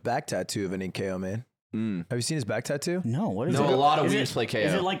largest back tattoo of any KO man. Have you seen his back tattoo? No, what is No, it? a lot of Is weebs it- play KO.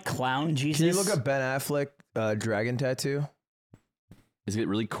 Is it like clown Jesus? Can you look up Ben Affleck dragon tattoo? Is it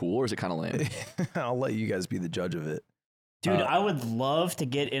really cool or is it kind of lame? I'll let you guys be the judge of it. Dude, I would love to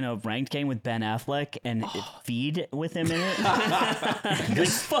get in a ranked game with Ben Affleck and feed with him in it. Like,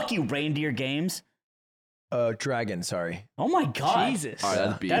 fuck you, reindeer games. Dragon, sorry. Oh my god. Jesus. All right,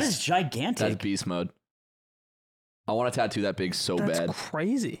 that's beast. That is gigantic. That's beast mode. I want a tattoo that big so That's bad.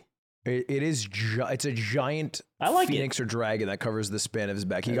 crazy. It is. It's a giant I like it. phoenix or dragon that covers the span of his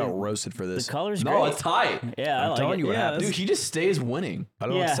back. He got roasted for The this. color's No, great. it's tight. Yeah, I I'm like telling it. you what Yeah, happens. Dude, he just stays winning. I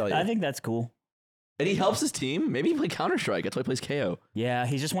don't know what to tell you. I think that's cool. And he helps his team. Maybe he play Counter-Strike. That's why he plays KO. Yeah,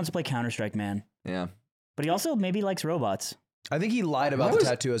 he just wants to play Counter-Strike, man. Yeah. But he also maybe likes robots. I think he lied about What the was-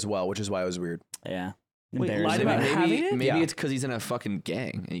 tattoo as well, which is why it was weird. Yeah. Wait, lied Embarrassing. about Maybe, having it? maybe Yeah. it's because he's in a fucking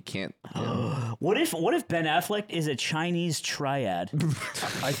gang and he can't. What if Ben Affleck is a Chinese triad?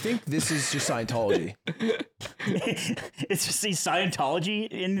 I think this is just Scientology. It's just see Scientology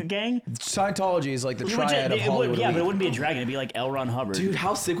in the gang. Scientology is like the Which triad of Hollywood. yeah, but it elite. wouldn't be a dragon. It'd be like L. Ron Hubbard. Dude,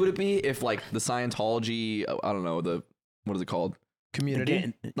 how sick would it be if like the Scientology, I don't know, what is it called? Community,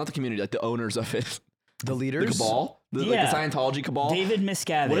 Again, Not the community, like the owners of it. the The leaders. cabal. Like Yeah. the Scientology cabal. David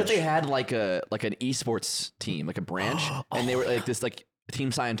Miscavige. What if they had like an esports team, like a branch, and they were like this like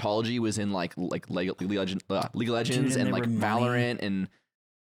Team Scientology was in like League of Legends Dude, and and they like were money. Valorant and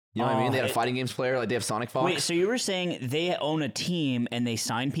You know what I mean? They had a fighting games player, like they have Sonic Fox. Wait, so you were saying they own a team and they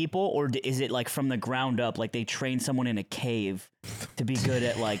sign people, or is it like from the ground up, like they train someone in a cave to be good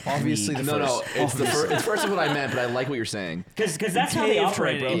at like Obviously League? no, it's the first. It's first is what I meant, but I like what you're saying. Because that's how they Cave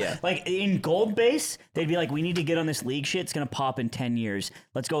operate, bro. training. Yeah. Like in Gold Base, they'd be like, we need to get on this league shit. It's gonna pop in 10 years.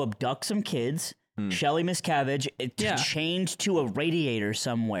 Let's go abduct some kids. Shelly Miscavige chained to a radiator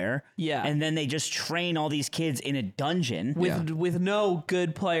somewhere. Yeah. And then they just train all these kids in a dungeon with no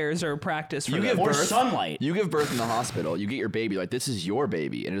good players or practice for You them. give or birth. sunlight. You give birth in the hospital. You get your baby. Like, this is your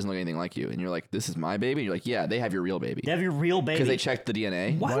baby, and it doesn't look anything like you. And you're like, this is my baby. And you're like, yeah, they have your real baby They have your real baby. because they checked the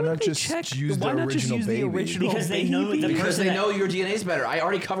DNA. Why would not they just check- use why the not just original use the baby? original Because they know baby? the Because person they that- know your DNA's better. I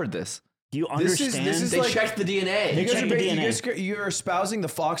already covered this. Do you This is- understand? this is They like- checked the DNA. They You guys check are the ba- DNA. you're espousing the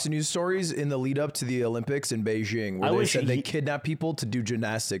Fox News stories in the lead up to the Olympics in Beijing, where I they wish said they he- kidnapped people to do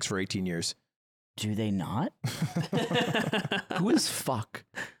gymnastics for 18 years. Do they not? Who is fuck?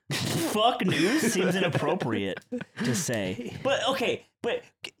 Fuck news seems inappropriate to say. But okay, but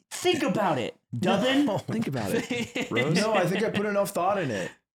think about it. Dubbin, Think about it. Rose? No, I think I put enough thought in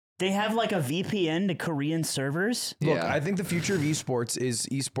it. they have like a VPN to Korean servers. Look, Yeah. I think the future of esports is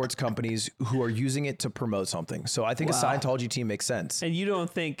esports companies who are using it to promote something. So I think a Scientology team makes sense. And you don't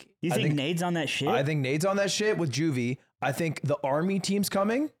think You I think think- Nade's on that shit? I think Nade's on that shit with Juvie. I think the Army team's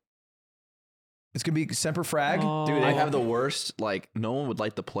coming. It's going to be Semper Frag. Dude, they have the worst. Like, no one would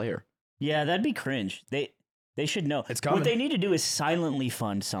like the player. Yeah, that'd be cringe. They should know. It's coming. What they need to do is silently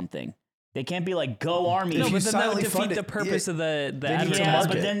fund something. They can't be like, go Army. no, you but then that would silently fund defeat it, the purpose yeah, of the they need to yeah, market.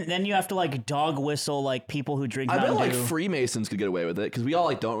 but then you have to like dog whistle like people who drink I bet Mountain like Dew. Freemasons could get away with it because we all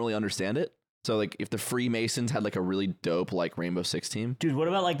like don't really understand it. So like if the Freemasons had like a really dope like Rainbow Six team, Dude, what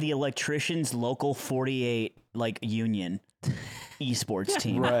about like the electricians local 48 like union esports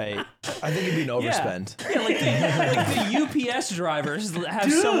team? Right. I think it'd be an overspend. Yeah, like the UPS drivers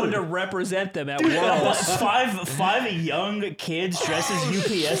have someone to represent them at Worlds. five young kids dressed as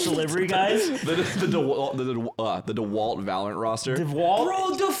UPS delivery guys. the DeWalt Valorant roster. DeWalt.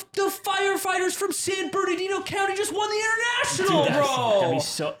 Bro, the firefighters from San Bernardino County just won the international,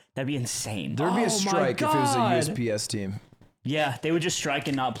 bro. That'd be insane. There'd be Oh a my strike if it was God. a USPS team. Yeah, they would just strike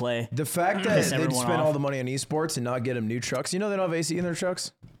and not play. The fact that Piss they'd everyone spend off. all the money on esports and not get them new trucks. You know they don't have AC in their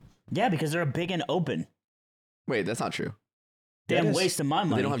trucks? Yeah, because they're big and open. Wait, that's not true. Damn That is- waste of my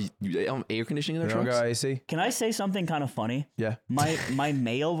money. They don't have air conditioning in They their don't trucks. got AC? Can I say something kind of funny? Yeah. My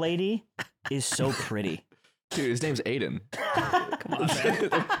mail lady is so pretty. Dude, his name's Aiden. Come on, man.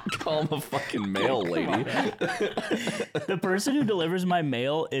 Call him a fucking mail lady. The person who delivers my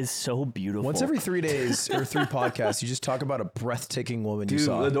mail is so beautiful. Once every 3 days or 3 podcasts, you just talk about a breathtaking woman you Dude,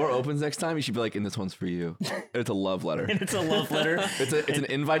 saw. the door opens next time. You should be like, and this one's for you. It's a love letter. It's a love letter. It's an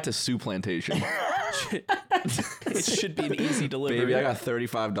invite to Sioux Plantation. It should be an easy delivery. Baby, I got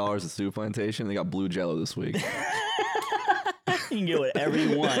 $35 at Sioux Plantation. They got blue Jello this week. You can get whatever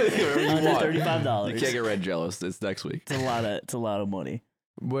you want. Whatever you Under want. $35. You can't get red Jello. It's next week. It's a lot of money.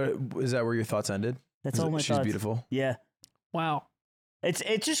 What, is that where your thoughts ended? That's Is all it- my She's thoughts. beautiful. Yeah. Wow. It's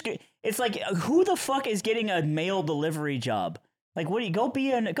like who the fuck is getting a mail delivery job? Like what do you go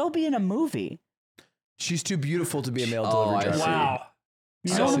be in a movie? She's too beautiful to be a male Oh, delivery I driver. see. Wow.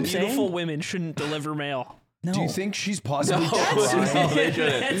 You know So what I'm beautiful saying? women shouldn't deliver mail. No. Do you think she's possibly No, trying? they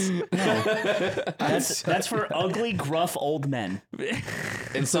shouldn't. that's for ugly, gruff old men.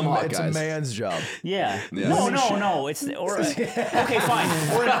 And some hot It's guys. a man's job. Yeah. Yeah. No. It's okay,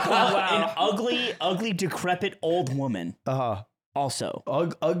 fine. Or an ugly, decrepit old woman. Also,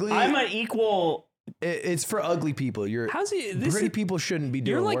 Ugly. I'm an equal. It's for ugly people. How's he? This Pretty is, people shouldn't be your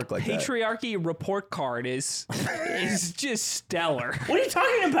doing like work like that. patriarchy report card is just stellar. What are you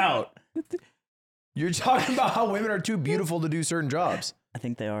talking about? You're talking about how women are too beautiful to do certain jobs. I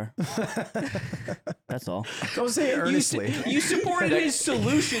think they are. That's all. Don't say it earnestly. You supported his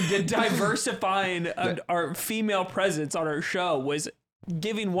solution to diversifying our female presence on our show was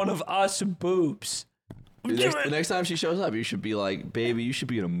giving one of us boobs. The next time she shows up, you should be like, baby, you should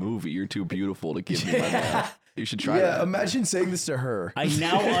be in a movie. You're too beautiful to give me my mail. You should try Yeah, that. imagine saying this to her. I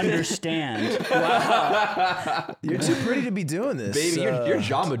now understand. You're too pretty to be doing this. Baby, you're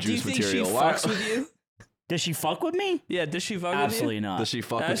Jamba Do you Juice think material. she Why- fucks with you? Does she fuck with me? Yeah, does she fuck Absolutely with you? not. Does she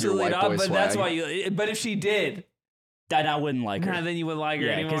fuck Absolutely with your not, white boy but swag? that's why you. But if she did, Then I wouldn't like her. nah, then you wouldn't like her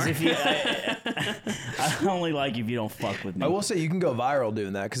Yeah, anymore. because if you, I only like you if you don't fuck with me. I will say you can go viral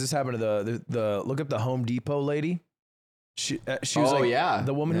doing that because this happened to the look up the Home Depot lady. She was Oh, like yeah.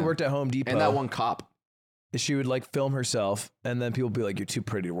 the woman Yeah. who worked at Home Depot. And that one cop. She would like film herself, and then people would be like, "You're too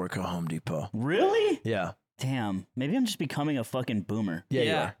pretty to work at Home Depot." Really? Yeah, Damn. Maybe I'm just becoming a fucking boomer. Yeah, you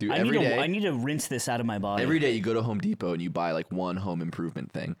Yeah. are. Dude, I need to rinse this out of my body. every day you go to Home Depot and you buy like one home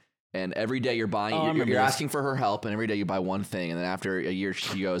improvement thing. And every day you're buying, Oh, I you're remember you're this. asking for her help, and every day you buy one thing, and then after a year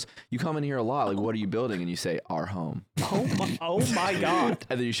she goes, "You come in here a lot. Like, what are you building?" And you say, "Our home." Oh my god.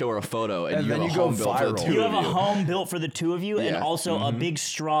 And then you show her a photo, and, And you then have a you go home built for the viral. two You of have a you. home built for the two of you, and Yeah. also a big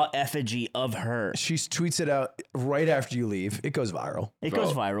straw effigy of her. She tweets it out right after you leave. It goes viral. It Bro.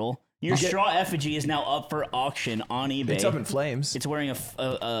 goes viral. Your straw effigy is now up for auction on eBay. It's up in flames. It's wearing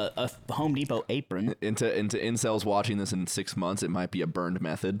a Home Depot apron. Into incels watching this in 6 months, it might be a burned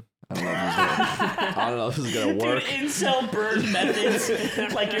method. I don't know if this is gonna, I don't know if this is gonna work. Dude, incel burn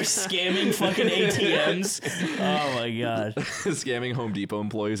methods. Like you're scamming fucking ATMs. Oh my god. Scamming Home Depot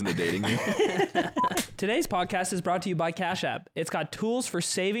employees into dating you. Today's podcast is brought to you by Cash App. It's got tools for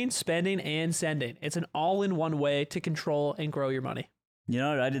saving, spending, and sending. It's an all-in-one way to control and grow your money. You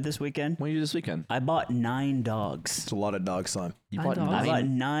know what I did this weekend? What did you do this weekend? I bought 9 dogs. It's a lot of dog slime. You Nine bought dogs. I bought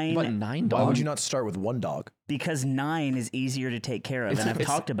 9. You bought 9 9 Why dogs. would you not start with one dog? because 9 is easier to take care of, and I've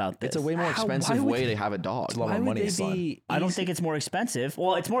talked about this. It's a way more How- expensive why would way you- to have a dog. It's a lot Why more would money they is slime. be I don't easy- think it's more expensive.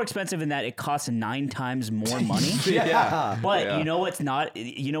 Well, it's more expensive in that it costs 9 times more money. Yeah. But Yeah. you know what's not?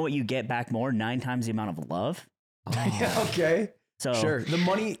 You know what you get back more? 9 times the amount of love. Okay. So Sure. The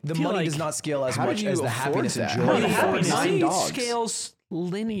money like- does not scale as How did much you as the afford happiness and that? joy. How the did you afford happiness- 9 Money dogs? scales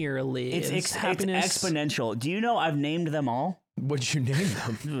linearly. it's happiness. exponential. Do you know I've named them all? What'd you name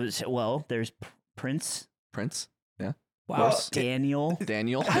them? Well, there's Prince, Prince? Yeah. Wow. Daniel.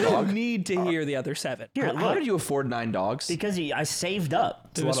 Daniel? I Dog? don't need to hear the other 7. Here, How look, did you afford 9 dogs? because I saved up.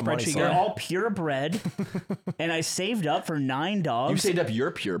 It's a lot of money. spreadsheet Slime. They're all purebred, and I saved up for 9 dogs. You saved up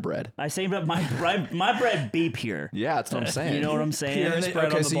your purebred. I saved up my bread be pure. Yeah, that's what I'm saying. You know what I'm saying? And then- spread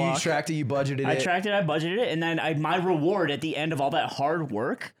okay, on the so block. you tracked it, you budgeted I it. tracked it, I budgeted it, and then my reward at the end of all that hard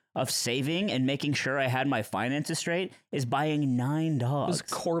work of saving and making sure I had my finances straight is buying 9 It was dogs.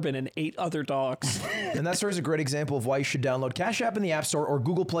 Corbin and 8 other dogs. And that story is a great example of why you should download Cash App in the App Store or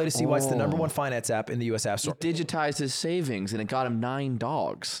Google Play to see why it's the #1 finance app in the US App He Store. digitized his savings and it got him 9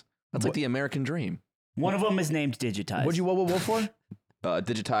 dogs. That's like the American dream. One of them is named Digitize. What'd you what for?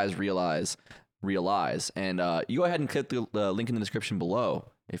 Digitize, realize. And you go ahead and click the link in the description below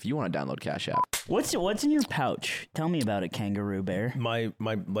if you want to download Cash App. What's in your pouch? Tell me about it, Kangaroo Bear. My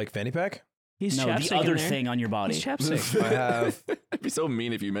like fanny pack? He's No, chapstick the in other there. thing on your body. He's chapstick. I have It'd be so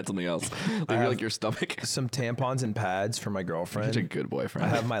mean if you meant something else. Like, have- like your stomach. some tampons and pads for my Such a girlfriend. good boyfriend. I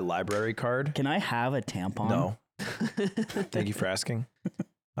have my library card. Can I have a tampon? No. Thank you for asking.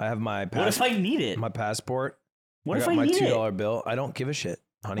 I have my What if I need it? my passport. What I if got I my need it? $2 bill. I don't give a shit,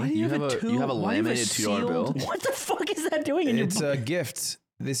 honey. Why do you have a why do you have a laminated $2 bill. sealed- What the fuck is that doing in your It's a gift.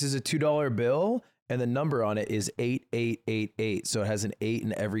 This is a $2 bill, and the number on it is 8888. So it has an 8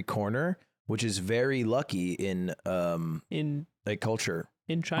 in every corner, which is very lucky in in like culture.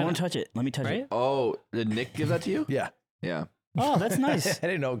 in I China? want to touch it. Let me touch Right? it. Oh, did Nick give that to you? Yeah. Yeah. Oh, that's nice. I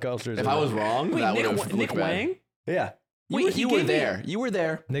didn't know culture. If I was wrong, Wait, that would Nick, have Nick Wang? Yeah. Wait, he you were gave me- there. You were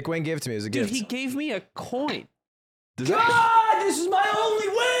there. Nick Wayne gave it to me. It was a Dude, gift. he gave me a coin. Does that, God, this is my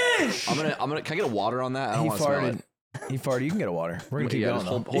only wish. I'm gonna. Can I get a water on that? I don't He want to smell it. farted. He farted. You can get a water. We're gonna keep Yeah, going. just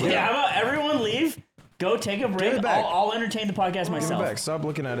Though. hold it Yeah, up. how about everyone leave? Go take a break. it back. I'll entertain the podcast Give it myself. back. Stop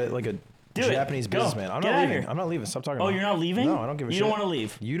looking at it like a Do it. Japanese Go. businessman. I'm Get not out of leaving. here. I'm not leaving. Stop talking. Oh, about you're not leaving? No, I don't give a You shit. don't want to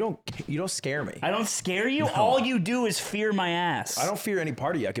leave. You don't scare me. I don't scare you. All you do is fear my ass. I don't fear any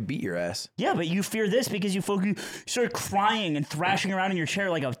part of you. I could beat your ass. Yeah, but you fear this because you started crying and thrashing around in your chair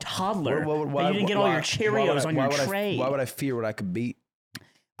like a toddler. But you didn't get all your Cheerios on your tray. Why would I fear what I could beat?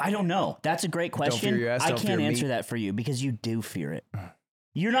 I don't know. That's a great question. fear your ass, I don't fear can't me. answer that for you because you do fear it.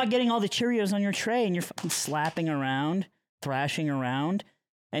 You're not getting all the Cheerios on your tray and you're fucking slapping around, thrashing around.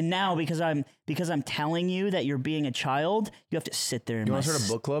 And now because I'm telling you that you're being a child, you have to sit there and You want to start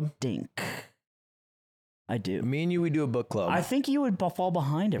a book club? stink. I do. Me and you, we do a book club. I think you would fall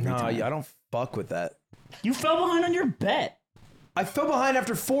behind every no, time. I don't fuck with that. You fell behind on your bet. I fell behind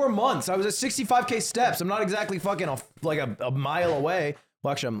after 4 months. I was at 65K steps. I'm not exactly fucking a mile away.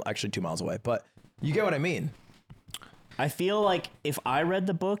 Well, actually, I'm actually 2 miles away, but you get what I mean. I feel like if I read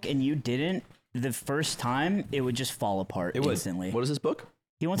the book and you didn't, the first time it would just fall apart would. instantly. What is this book?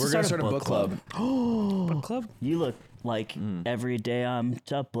 He wants We're to gonna start start a book club. Book club? You look like every day I'm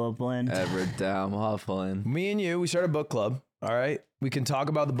bubbling. Ever down waffling. Me and you, we start a book club. All right, we can talk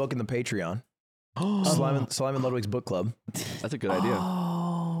about the book in the Patreon. Slime and Ludwig's book club. That's a good idea.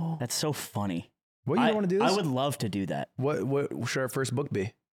 Oh. That's so funny. What you want to do? This? I would love to do that. What should our first book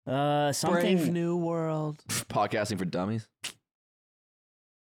be? Something. Brave New World. Podcasting for Dummies.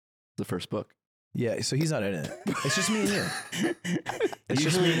 The first book. Yeah, so he's not in it. It's just me and you. It's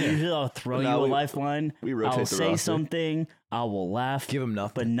just me and you. Usually I'll throw No, you a we- lifeline. we rotate I'll the say roster. something. I will laugh. Give him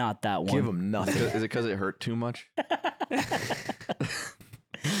nothing. but not that one. Give him nothing. Is it because it hurt too much?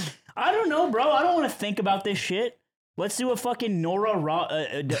 I don't know, bro. I don't want to think about this shit. Let's do a fucking Nora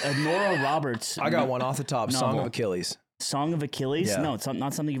Roberts. I got one off the top. Song Novel. of Achilles. Song of Achilles? Yeah. No, it's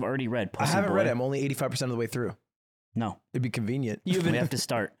not something you've already read. I Pussy haven't boy. read it. I'm only 85% of the way through. No. It'd be convenient. We have to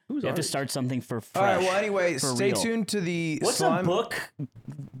start. We have to start something for fresh. All right. Well, anyway, for stay real. tuned to the What's slime. a book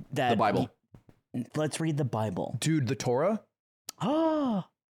that... The Bible. Let's read the Bible. Dude, the Torah. Oh.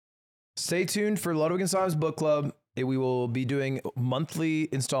 Stay tuned for Ludwig and Slime's book club. We will be doing monthly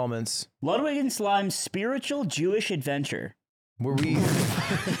installments Ludwig and Slime's Spiritual Jewish Adventure. where we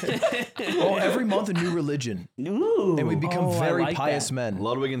every month a new religion, Ooh. and we become I very like pious that. men.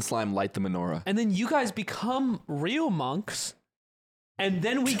 Ludwig and Slime light the menorah. And then you guys become real monks. And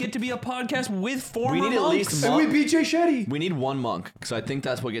then we get to be a podcast with former We need at monks. least And we beat Jay Shetty. We need one monk, because I think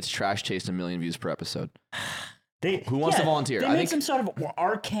that's what gets trash chased a million views per episode. Who wants to volunteer? They I made think- some sort of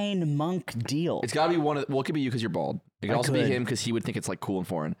arcane monk deal. It's got to be one of. Well, it could be you because you're bald. It could I also could. be him because he would think it's like cool and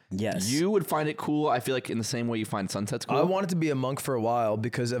foreign. Yes. You would find it cool. I feel like in the same way you find sunsets cool. I wanted to be a monk for a while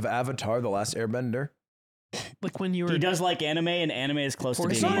because of Avatar: The Last Airbender. Like when you were... He does like anime, and anime is close to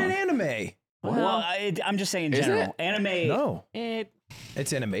It's being not a an monk. anime. Well, I'm just saying in Is general. it? Anime. No, Eh,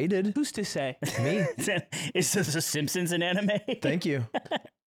 it's animated. who's to say? Me. Is this The Simpsons an anime? Thank you.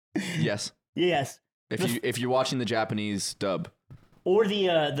 Yes. Yes. If you're watching the Japanese dub, Or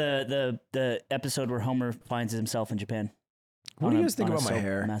the episode where Homer finds himself in Japan. What on do you a- guys think on a about my soap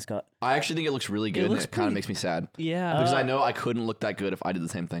hair? mascot? I actually think it looks really good. looks And it kind of pretty- makes me sad Yeah. because I know I couldn't look that good if I did the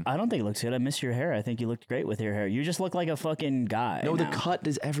same thing. I don't think it looks good. I miss your hair. I think you looked great with your hair. You just look like a fucking guy. No, the now. cut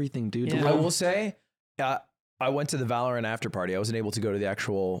is everything, dude. Yeah. I will say, I went to the Valorant after party. I wasn't able to go to the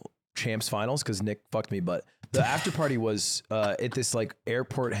actual champs finals because Nick fucked me. But the after party was at this like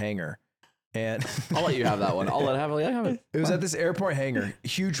airport hangar, and I'll let you have that one. I'll let have it. it was at this airport hangar,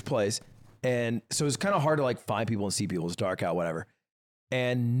 huge place, and so it was kind of hard to like find people and see people. It was dark out, whatever,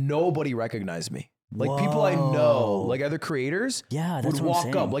 and nobody recognized me. Like people I know, Whoa. like other creators, Yeah, that's would what walk I'm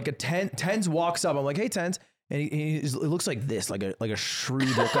up. saying. Like a Tens walks up. I'm like, hey Tens, and it looks like this, like a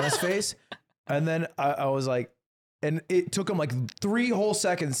shrewd look on his face. And then I was like, and it took him like 3 whole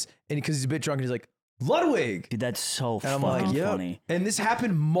seconds, and because he's a bit drunk, and he's like, Ludwig. Dude, that's so And I'm fucking like, yeah. funny. And this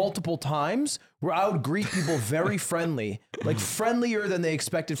happened multiple times where I would greet people very friendly, like friendlier than they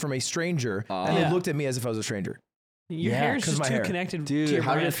expected from a stranger. And they Yeah. looked at me as if I was a stranger. Your Yeah, hair is 'cause just my too hair. connected Dude, to your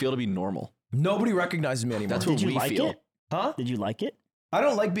how did it brand. feel to be normal? Nobody recognizes me anymore. That's what Did you we like feel. it? Huh? Did you like it? I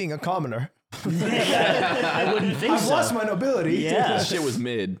don't like being a commoner. I wouldn't think I've so. lost my nobility. Yeah. This shit was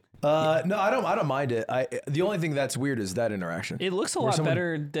mid. No, I don't mind it. The only thing that's weird is that interaction. It looks a Where lot someone-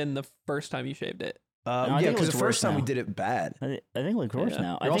 better than the first time you shaved it. I Yeah, think it because the looks worse first time we now. did it bad. I think it looks worse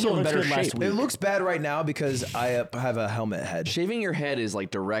now. I You're think it also in looks better good last shape. week. It looks bad right now because I have a helmet head. Shaving your head is like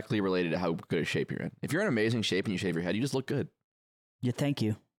directly related to how good a shape you're in. If you're in amazing shape and you shave your head, you just look good. Yeah, thank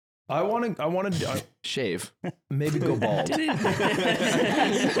you. I want to Shave. maybe go bald.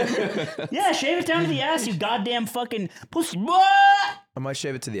 Yeah, shave it down to the ass, you goddamn fucking pussy boy. I might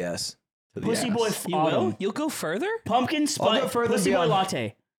shave it to the ass. Pussy boy. You will? You'll go further? Pumpkin I'll spice. go further Pussy boy beyond.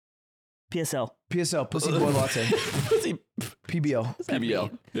 latte. PSL. PSL, Pussy Boy Latte. PBL.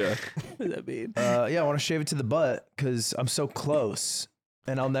 PBL. Yeah. What does that mean? Yeah, I want to shave it to the butt because I'm so close.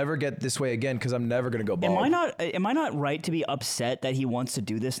 And I'll never get this way again because I'm never going to go bald. Am I not right to be upset that he wants to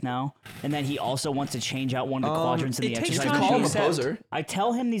do this now, and that he also wants to change out one of the quadrants in it the takes exercise? time to Call him a accept. poser. I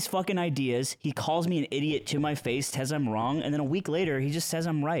tell him these fucking ideas. He calls me an idiot to my face, says I'm wrong, and then a week later he just says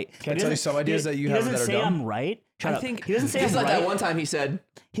I'm right. Can I He tell you doesn't- some ideas that you he have doesn't that are say dumb? I'm right. Shut I up. think- He doesn't say It's I'm like right. that one time he said,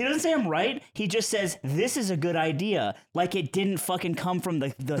 He doesn't say I'm right. He just says this is a good idea, like it didn't fucking come from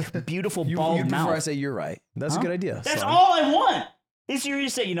the beautiful you bald prefer mouth. I say you're right. That's a good idea. That's son. all I want. It's you to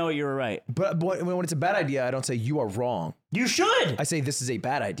say, you know what, you were right. But when it's a bad idea, I don't say you are wrong. You should. I say this is a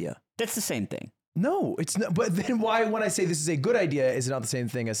bad idea. That's the same thing. No, it's not. But then why, when I say this is a good idea, is it not the same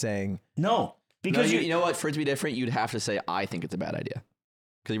thing as saying, No, no, because you know what? For it to be different, you'd have to say, I think it's a bad idea.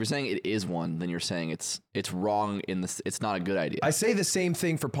 Because if you're saying it is one, then you're saying it's wrong in this. It's not a good idea. I say the same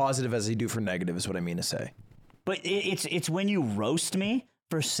thing for positive as I do for negative is what I mean to say. But it's when you roast me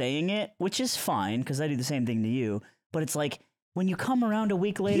for saying it, which is fine because I do the same thing to you. But it's like when you come around a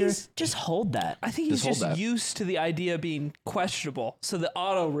week later, just hold that. I think he's Just hold just that. used to the idea of being questionable. So the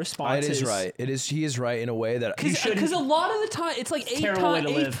auto response It is right. It is. He is right in a way that Because a lot of the time, it's like terrible way to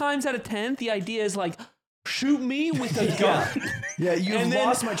eight live. times out of 10, the idea is like, shoot me with a gun. Yeah, you've And then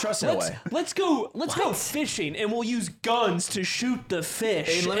lost my trust in a way. Let's go fishing, and we'll use guns to shoot the fish.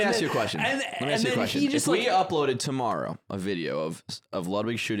 Hey, let me ask you a question. And, Let me ask you a question. He If just we uploaded tomorrow a video of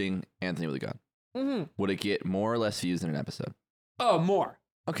Ludwig shooting Anthony with a gun, would it get more or less views than an episode? oh, more.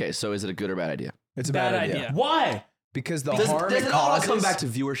 Okay, so is it a good or bad idea? It's a bad idea. Why? Because the Does harm it it all causes. come back to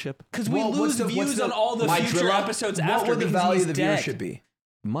viewership? Because we Well, lose views on all the my future drill up? episodes what after would the because value he's of the dead. viewership be?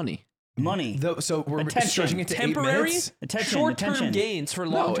 Money. Money. So we're Attention. stretching it to 8 Temporary, minutes. Attention, short-term attention. gains for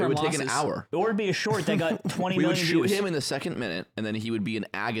No, long-term it would losses. take an hour. Or it'd be a short that got 20 We would million shoot views. him in the second minute, and then he would be in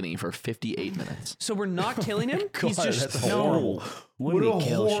agony for 58 minutes. So we're not killing him. He's God, just that's No. horrible. Wouldn't What be a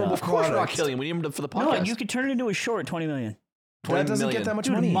kill horrible shot. Of course, we're not product. killing him. We need him for the No, podcast. you could turn it into a short, 20 million. 20 That doesn't million. get that much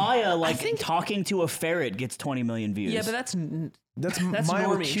Dude, money. Maya, talking to a ferret gets 20 million views. yeah, but that's That's Maya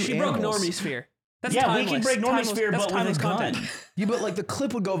with Normie. cute She animals. broke Normie's fear. That's yeah, timeless. we can break Normie's Timeless- fear, that's but with a timeless gun. content. Yeah, but like the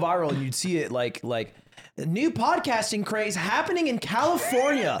clip would go viral and you'd see it like new podcasting craze happening in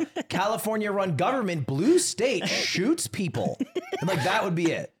California. California-run government, blue state shoots people, and like that would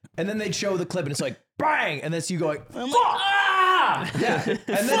be it. And then they'd show the clip and it's like bang, and that's you going I'm like, ah! yeah,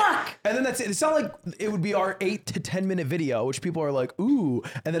 and then that's it. It's not like it would be our 8 to 10 minute video, which people are like ooh,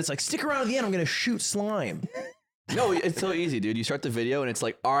 and then it's like stick around at the end. I'm gonna shoot slime. No, it's so easy, dude. You start the video and it's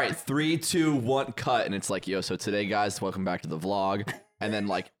like, all right, 3, 2, 1, cut. And it's like, yo, so today, guys, welcome back to the vlog. And then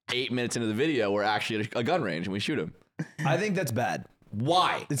like 8 minutes into the video, we're actually at a gun range and we shoot him. I think that's bad.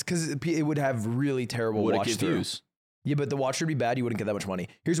 Why? It's because it would have really terrible Would it watch get through. views? Yeah, but the watch would be bad. You wouldn't get that much money.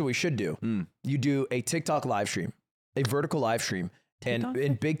 Here's what we should do. You do a TikTok live stream, a vertical live stream. And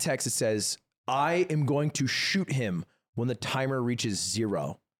in big text, it says, I am going to shoot him when the timer reaches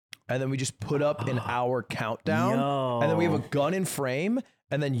 0. And then we just put up an hour countdown. Yo. And then we have a gun in frame.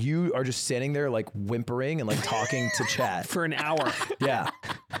 And then you are just standing there like whimpering and like talking to chat. For an hour. Yeah.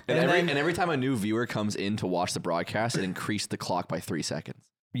 And then- every time a new viewer comes in to watch the broadcast, it increased the clock by 3 seconds.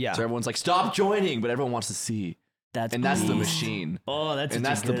 Yeah. So everyone's like, stop joining, but everyone wants to see. That's And that's the beast. machine. Oh, that's And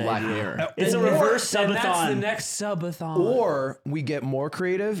such a that's the good black idea. mirror. It's a Or- reverse And that's the subathon. next subathon. Or we get more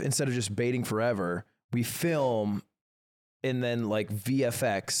creative. Instead of just baiting forever, we film and then like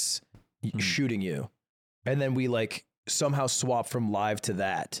VFX shooting you. And then we like somehow swap from live to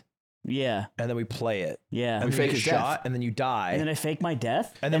that. Yeah, And then we play it. yeah. And We then fake you get his death. shot and then you die. And then I fake my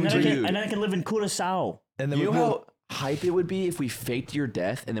death. And then we I do- can, and then I can live in Curaçao. And then You we know how hype it would be if we faked your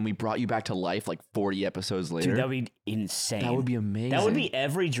death and then we brought you back to life like 40 episodes later? Dude, that would be insane. That would be amazing. That would be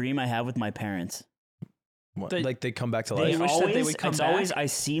every dream I have with my parents. like they come back to They life. wish that they always, would come it's back? always I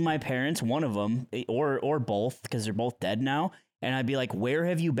see my parents, one of them, or both, because they're both dead now. And I'd be like, "Where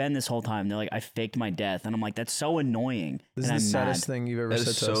have you been this whole time?" They're like, "I faked my death," and I'm like, "That's so annoying." This and is the I'm saddest mad. thing you've ever That said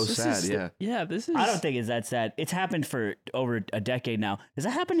is to so us. sad, yeah. Yeah, this is. I don't think it's that sad. It's happened for over a decade now. Does that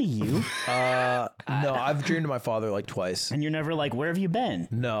happen to you? No, I've dreamed of my father like twice. And you're never like, "Where have you been?"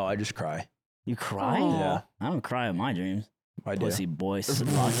 No, I just cry. You cry? Aw. Yeah. I don't cry in my dreams. I do. Pussy boy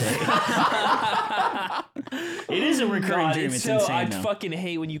latte. It is a recurring God, dream. It's so insane. I though. fucking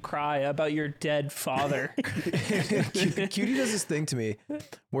hate when you cry about your dead father. Cutie does this thing to me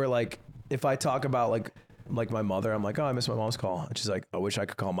where like if I talk about like my mother, I'm like, oh, I miss my mom's call. And she's like, I wish I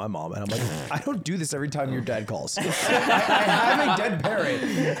could call my mom. And I'm like, I don't do this every time your dad calls. I have a dead parent.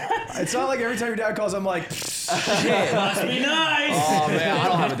 It's not like every time your dad calls, I'm like, shit. Must be nice. Oh, man, I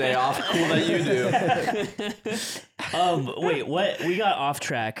don't have a day off. Cool that you do. Wait, what? We got off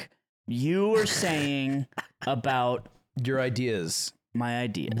track. You were saying about Your ideas, my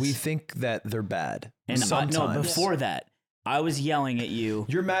ideas. we think that they're bad. and sometimes. no, before that, I was yelling at you.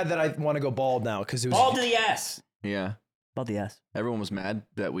 You're mad that I want to go bald now because it was Ball to the ass. Yeah. Ball to the ass. Everyone was mad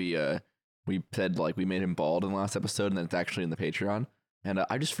that we said like we made him bald in the last episode and then it's actually in the Patreon. And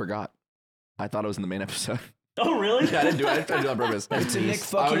I just forgot. I thought it was in the main episode. Oh, really? Yeah, I didn't do it. I didn't do it on purpose. It's a Nick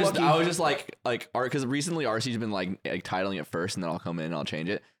fuck you lucky. I was just like, because recently RC's been like titling it first, and then I'll come in and I'll change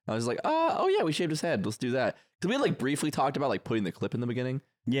it. I was like, oh yeah, we shaved his head. Let's do that. Because we had like briefly talked about like putting the clip in the beginning.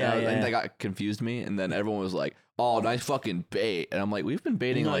 Yeah, and, yeah. and that got confused me. And then everyone was like, oh, nice fucking bait. And I'm like, we've been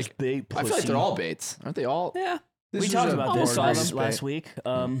baiting Nice like bait, I feel like pussy. they're all baits, aren't they all? Yeah. This We is talked a about this board last, game. last week.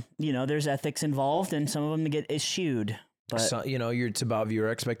 You know, there's ethics involved, and some of them get eschewed. But So, you know, it's about viewer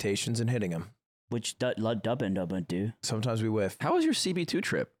expectations and hitting them. which dubbin do? Sometimes we whiff. How was your CB2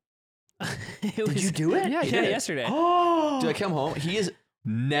 trip? Did you do it? Yeah, you did. yesterday. Oh, Dude, I come home. He is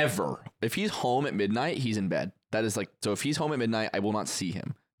never. If he's home at midnight, he's in bed. That is like, so if he's home at midnight, I will not see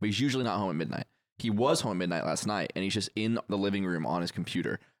him. But he's usually not home at midnight. He was home at midnight last night, and he's just in the living room on his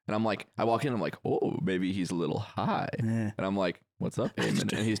computer. And I'm like, I walk in, I'm like, oh, maybe he's a little high. And I'm like, what's up, babe?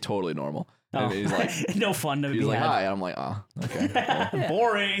 And he's totally normal. And he's like, no fun to he's be like, had. hi. And I'm like, oh, okay.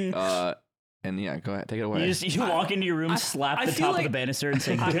 Boring. And yeah, go ahead, take it away. You walk into your room, slap I the feel top of like- the banister, and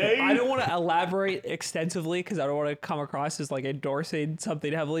say, I don't want to elaborate extensively because I don't want to come across as like endorsing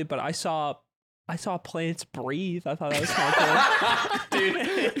something heavily, but I saw plants breathe. I thought that was kind of cool.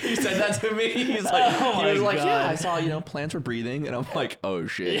 Dude, he said that to me. He's like, Oh he was my like, God. yeah, I saw, plants were breathing, and I'm like, oh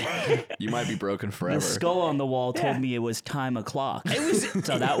shit, you might be broken forever. The skull on the wall told me it was time o'clock. It was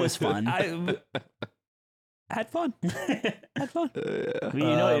So that was fun. I had fun. Had fun. You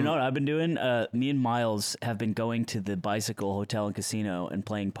know what I've been doing? Me and Miles have been going to the Bicycle Hotel and Casino and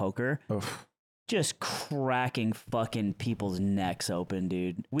playing poker. Oof. Just cracking fucking people's necks open,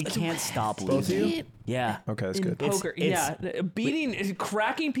 dude. We can't stop Both of losing. you? Yeah. Okay, that's In good. poker,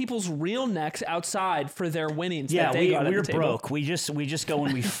 cracking people's real necks outside for their winnings. Yeah, that they got at we're the table. broke. We just go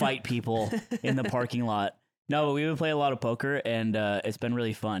and we fight people in the parking lot. No, but we've been playing a lot of poker, and it's been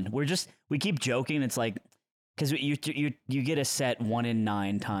really fun. We keep joking. It's like, because you get a set 1 in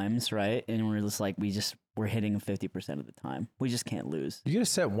 9 times, right? And we're just like, we're hitting 50% of the time. We just can't lose. You get a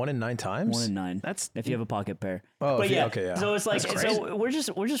set 1 in 9 times? 1 in 9. That's if you have a pocket pair. Oh, But yeah, okay, yeah. so it's like, That's crazy. so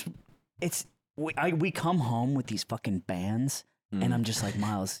we're just, we come home with these fucking bands, and I'm just like,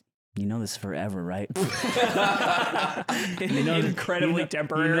 Miles, you know this is forever, right? incredibly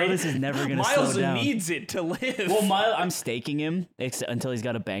temporary. You know this is never gonna Miles slow down. needs it to live. Well, I'm staking him until he's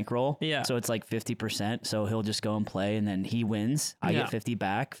got a bankroll. Yeah. So it's like 50%. So he'll just go and play, and then he wins. I Yeah. get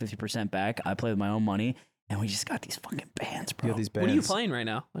 50% back. I play with my own money, and we just got these fucking bands, bro. You have these bands. what are you playing right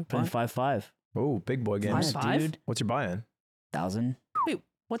now? Like, Playing 5-5. Oh, big boy games. Five? Dude, What's your buy-in? 1,000. Wait,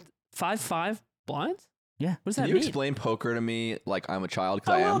 what? 5-5 blinds? Yeah. What does Can that you mean? explain poker to me like I'm a child?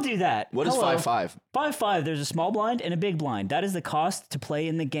 Because I I will am. do that. What is Hello. 5-5? 5-5. There's a small blind and a big blind. That is the cost to play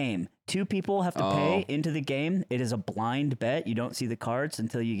in the game. 2 people have to pay into the game. It is a blind bet. You don't see the cards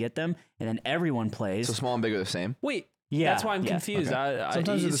until you get them, and then everyone plays. So small and big are the same. Wait, Yeah, that's why I'm yeah. confused. Okay.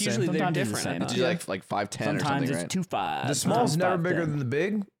 Sometimes they're It's the usually same. they're Sometimes they're the different. same. I It's thought. usually like 5-10 or Sometimes something, it's right? 2-5. The small's sometimes never 5-10. bigger than the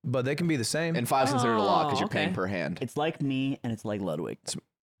big, but they can be the same. And 5's considered a lot because you're paying okay. per hand. It's like me, and it's like Ludwig.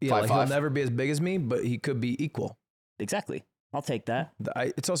 yeah, like he'll 5-5. never be as big as me, but he could be equal. Exactly. I'll take that.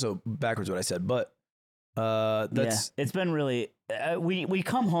 It's also backwards what I said, but that's It's been really. We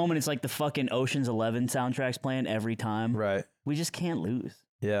come home and it's like the fucking Ocean's 11 soundtracks playing every time. right. We just can't lose.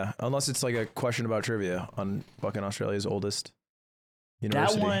 Yeah, unless it's like a question about trivia on fucking Australia's oldest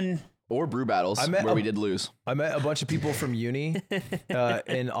university. That one. Or brew battles I met where a- we did lose. I met a bunch of people from uni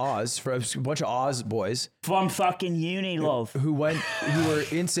in Oz, for a bunch of Oz boys From fucking uni, love. who were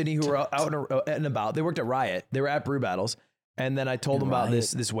in Sydney, who were out and about. They worked at Riot. They were at brew battles, and then I told them about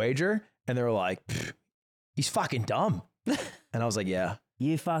Riot. this wager, and they were like, "Pfft, "He's fucking dumb," and I was like, "Yeah,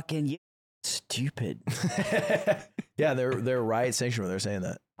 You fucking stupid. yeah." They're Riot sanctioned when they're saying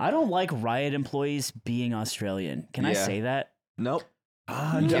that. I don't like Riot employees being Australian. Can I Yeah. say that? Nope. You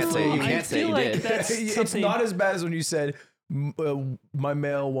can't say- you I can't say feel you like did. that's It's something- not as bad as when you said, "My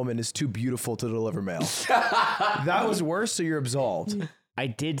mail woman is too beautiful to deliver mail." That was worse, so you're absolved. I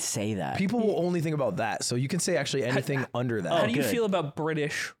did say that. People will only think about that, so you can say actually anything under that. How do you good. feel about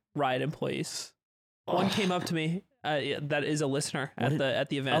British Riot employees? One came up to me that is a listener at the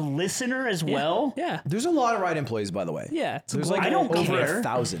a event. listener as well? Yeah, There's a lot of Riot employees, by the way. yeah. It's a There's global- like I don't over care.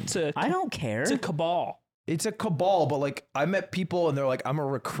 1,000. I don't care. It's a cabal. It's a cabal, but like I met people and they're like, "I'm a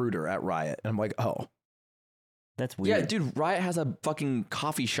recruiter at Riot," and I'm like, "Oh, That's weird. Yeah, dude, Riot has a fucking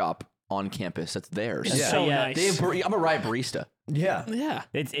coffee shop on campus that's theirs. It's Yeah. so Yeah. nice. They have, I'm a Riot barista. yeah." yeah,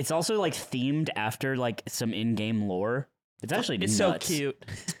 It's also like themed after like some in-game lore. It's actually it's nuts. so cute.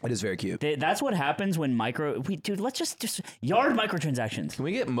 It is very cute. That's what happens when dude, let's just yard microtransactions. Can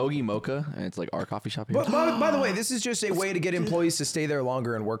we get Mogi Mocha? And it's like our coffee shop here. But by the way, this is just a way to get employees to stay there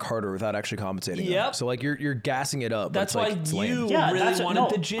longer and work harder without actually compensating them. Yep. So like you're gassing it up. but That's it's why like, it's lame. you Yeah, really that's- wanted no,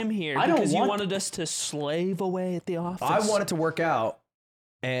 the gym here I don't because you want- wanted us to slave away at the office. I wanted to work out,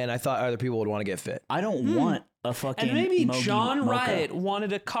 and I thought other people would want to get fit. I don't want a fucking and maybe Mogi John Mocha. Riot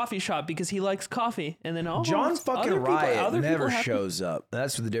wanted a coffee shop because he likes coffee, and then John fucking Riot other never people have- shows up.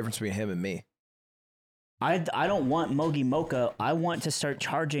 That's the difference between him and me. I don't want Mogi Mocha. I want to start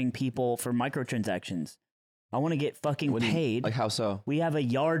charging people for microtransactions. I want to get fucking What do you- paid. Like how so? We have a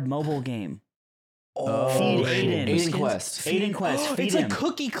yard mobile game. Oh, Feed shit. Aiden. Aiden Quest. Aiden Quest. Feed It's him. like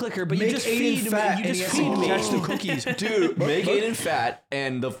cookie clicker, but Make you just Aiden feed fat me. You and just he has feed to me. catch the cookies. Dude, make Aiden fat,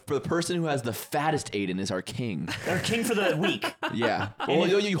 and the person who has the fattest Aiden is our king. Our king for the week. Yeah. Well,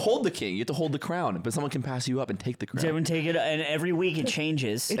 you hold the king. You have to hold the crown, but someone can pass you up and take the crown. Everyone take it, and every week it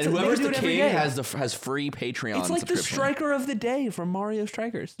changes. And It's- whoever's they do the it every king day. has free Patreon. It's like the subscription. striker of the day from Mario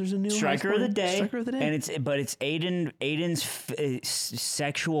Strikers. There's a new Striker of the day, Striker of the day. and it's Aiden's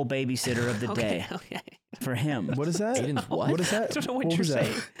sexual babysitter of the day. okay. for him. What is that? Aiden's what? What is that? I don't know what was you're that?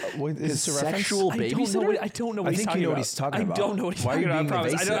 saying. What, is this a reference? Sexual I don't know babysitter? I don't know what I he's think talking you know about. what he's talking about. I don't know what he's Why are you talking about. I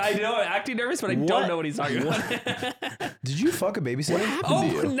being promise. evasive? I know I'm acting nervous, but I don't know what he's talking about. Did you fuck a babysitter?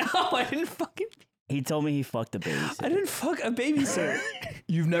 Oh no, I didn't fucking. He told me he fucked a babysitter. I didn't fuck a babysitter.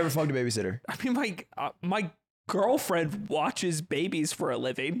 You've never fucked a babysitter. I mean, my girlfriend watches babies for a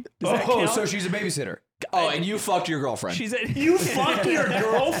living. Does that count? So she's a babysitter. Oh, and you fucked your girlfriend She's a. You fucked your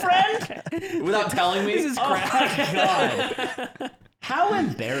girlfriend? without telling me. This is Oh crap. my god. How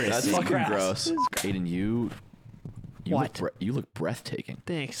embarrassing. That's fucking grass. gross. This is Aiden, you What? you look breathtaking.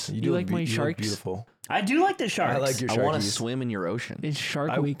 Thanks. You, You do like my you look sharks? beautiful. I do like the sharks. I like your I sharkies. want to swim in your ocean. It's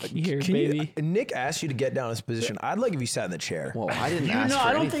Shark I- Week here, can baby. Nick asked you to get down in this position. I'd like if you sat in the chair. Well, I didn't You ask know, for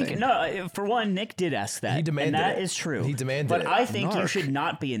I don't anything. think. No, for one, Nick did ask that. He demanded and that it. is true. He demanded but it. I think you Narc. should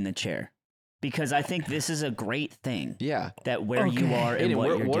not be in the chair because I think this is a great thing. Yeah. That where you Okay. are and Aiden, what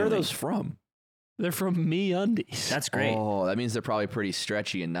where, you're what doing. are those from? They're from Me Undies. That's great. Oh, that means they're probably pretty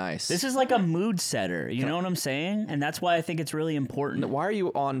stretchy and nice. This is like a mood setter. You know what I'm saying? And that's why I think it's really important. Why are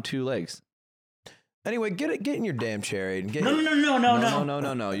you on two legs? Anyway, get in your damn chair, Aiden. Get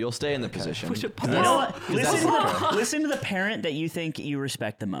No. No. You'll stay in the position. Push it. You know what? that's Listen to the parent that you think you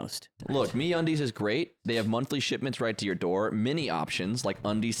respect the most. Look, Me Undies is great. They have monthly shipments right to your door. Mini options like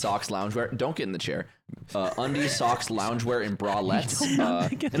undies, socks, loungewear. Don't get in the chair. Undies, socks, loungewear, and bralettes.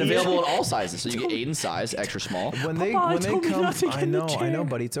 And available in all sizes. So you get Aiden's size, extra small. when they Papa, come, told me not to get I in the know, chair.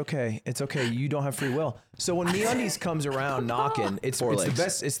 buddy. It's okay. It's okay. You don't have free will. So when MeUndies comes around knocking, it's the legs.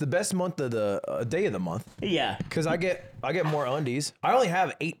 best. It's the best month of the day of the month Yeah. because I get more undies. I only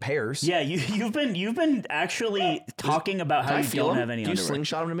have 8 pairs. Yeah, you've been actually talking about how Can I you feel don't them? have any Do you underwear.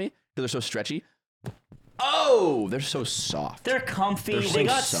 slingshot them to me? Because they're so stretchy. Oh, they're so soft. They're comfy. They're They so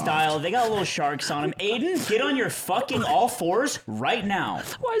got soft. style. They got little sharks on them. Aiden, get on your fucking all fours right now.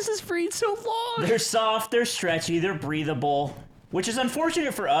 Why is this breed so long? They're soft. They're stretchy. They're breathable. Which is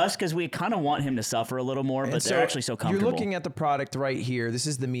unfortunate for us because we kind of want him to suffer a little more, but And they're actually so comfortable. You're looking at the product right here. This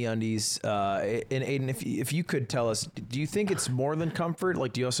is the MeUndies. And Aiden, if you could tell us, do you think it's more than comfort?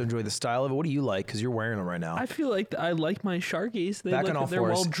 Like, do you also enjoy the style of it? What do you like? Because you're wearing them right now. I feel like I like my Sharkies. They Back look, on all they're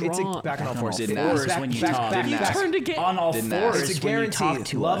fours. well drawn. Back on all fours. Didn't fours ask. when you back, talk. back, Didn't back. ask. Turn to get on all Didn't fours ask. It's a when you guarantee. talk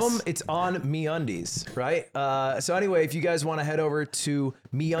to Love us. them. It's on MeUndies, right? So anyway, if you guys want to head over to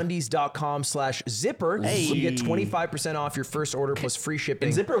MeUndies.com/zipper, you get 25% off your first order plus free shipping.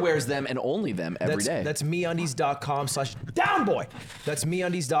 And Zipper wears them and only them every day. That's MeUndies.com/downboy. That's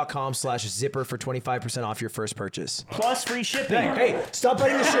MeUndies.com/zipper for 25% off your first purchase. Plus free shipping. Hey, stop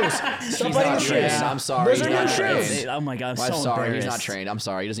biting the shoes. Stop He's biting not the trained. shoes. I'm sorry. Those He's are not your trained. shoes. Oh my god, I'm I'm so sorry. embarrassed. He's not trained. I'm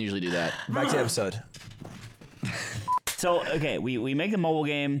sorry. He doesn't usually do that. Back to the episode. So okay, we make the mobile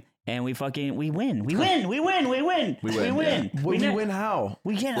game and we win. We win. We win, What do you win? How?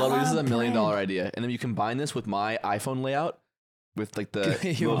 We get Lovely, this is a $1 million brand. idea. And then you combine this with my iPhone layout with like the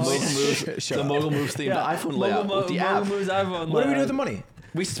You Mogul almost- Moves, Shut the up. Mogul Moves themed iPhone layout with the app. Moves iPhone. What do we do with the money?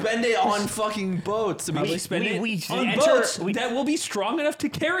 We spend it on fucking boats. Probably spend it we on enter- boats we- that will be strong enough to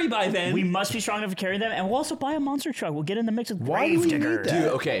carry by then. We must be strong enough to carry them, and we'll also buy a monster truck. We'll get in the mix with Why do we need Gravedigger. that?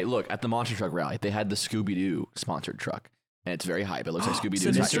 Dude, okay, look, at the Monster Truck rally, they had the Scooby-Doo sponsored truck. And it's very hype. It looks like Scooby-Doo's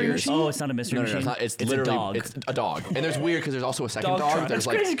It's a got mystery ears. machine? Oh, it's not a mystery No, machine. it's not. It's a literally dog. it's a dog. And there's weird because there's also a second Dog dog. truck. There's It's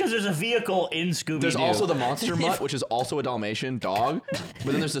like crazy because there's a vehicle in Scooby-Doo. there's also the Monster Mutt, which is also a Dalmatian dog. But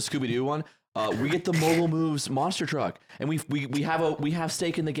then there's the Scooby-Doo one. We get the Mogul Moves monster truck, and we have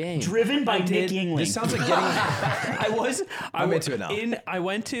stake in the game. driven by Nick Yingling. This sounds like getting. I'm into it now. I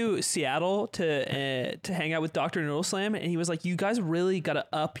went to Seattle to hang out with Dr. Noodle Slam, and he was like, "You guys really got to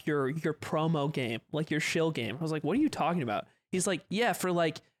up your promo game, like your shill game." I was like, "What are you talking about?" He's like, "Yeah, for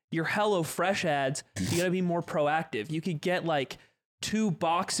like your Hello Fresh ads, you got to be more proactive. You could get like 2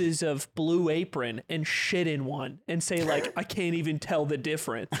 boxes of Blue Apron and shit in one and say like, I can't even tell the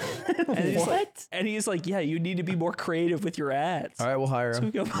difference." And What? he's like, "Yeah, you need to be more creative with your ads." All right, we'll hire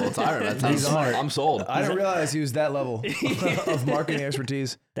him. Well, it's Iron. That sounds He's smart. on it. I'm sold. I didn't realize he was that level of marketing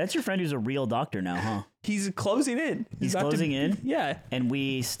expertise. That's your friend who's a real doctor now, huh? He's closing in. He's about to- closing in? Yeah. And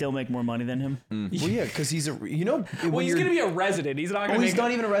we still make more money than him? Well, yeah, because he's a. Well, he's going to be a resident. He's not going Oh, to he's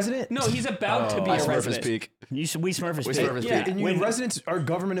not even a resident. No, he's about to be I a Smurf his resident. peak. We Smurf his We pig. Smurf his Yeah. peak. And your residents are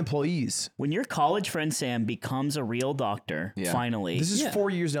government employees. When your college friend Sam becomes a real doctor, Yeah. finally. This is Yeah. 4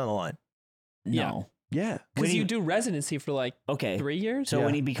 years down the line. no. Yeah. When Because he- you do residency for like Okay. 3 years. So Yeah.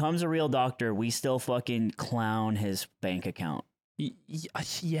 when he becomes a real doctor, we still fucking clown his bank account.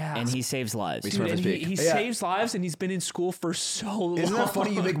 Yeah. And he saves lives. We Dude, Smurf and his he, peak. he Yeah. saves lives, and he's been in school for so long. Isn't that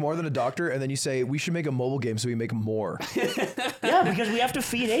funny? You make more than a doctor, and then you say we should make a mobile game so we make more. Yeah, because we have to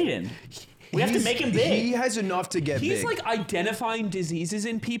feed Aiden. We have to make him big. He has enough to get He's big. like identifying diseases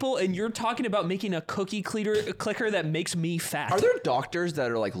in people, and you're talking about making a cookie clicker that makes me fat. Are there doctors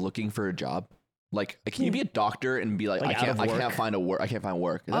that are like looking for a job? Like, can you be a doctor and be like, Like, I out of can't work? find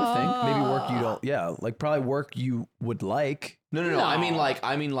work. Is that a thing? Maybe work you don't. Yeah, like probably work you would like. No. I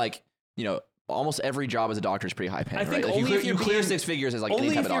mean like, you know, almost every job as a doctor is pretty high paying. I think right? Like, only if you you're clear being- 6 figures as like any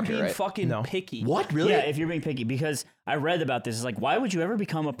Only type if of you're doctor, being right? fucking No. picky. What really? Yeah, if you're being picky, because I read about this. It's like, why would you ever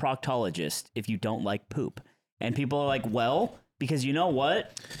become a proctologist if you don't like poop? And people are like, well, because you know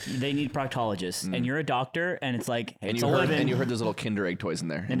what? They need proctologists, and you're a doctor, and it's like, And it's you a heard living. and you heard there's little Kinder Egg toys in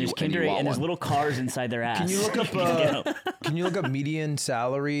there. and there's Kinder Egg, and there's little cars inside their ass. Can you look up? Get 'em. Can you look up median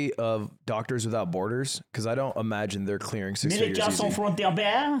salary of Doctors Without Borders? Because I don't imagine they're clearing 6 figures Médecins sans easy.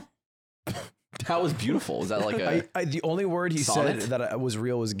 frontières. That was beautiful. Is that like a? The only word he Sonnet? said that was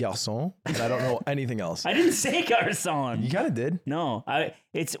real was garçon, and I don't know anything else. I didn't say garçon. You kind of did. No,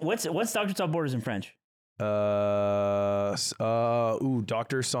 it's what's Doctors Without Borders in French?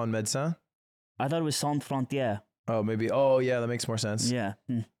 Doctor sans médecin. I thought it was sans frontières. Oh, maybe. Oh, yeah, that makes more sense. Yeah.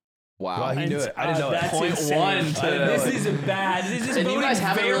 Wow. Wow, he knew it. I didn't know it. That's Point insane. one. I didn't know This it. is bad. This is and you guys voting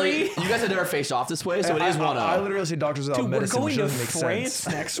haven't very. you guys have never faced off this way, so it is I 1-0. literally say Doctors Without Dude, we're Medicine, going which to doesn't make France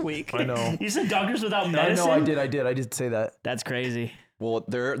sense. next week. I know. You said Doctors Without I Medicine? know. I did say that. That's crazy. Well,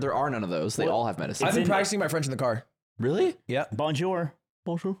 there are none of those. They all have medicine. I've been in- practicing my French in the car. Really? Yeah. Bonjour.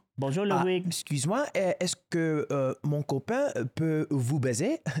 Bonjour. Bonjour, Ludwig. Excuse-moi, est-ce que mon copain peut vous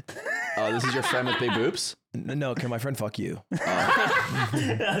baiser? This is your friend with big boobs? No, can my friend fuck you?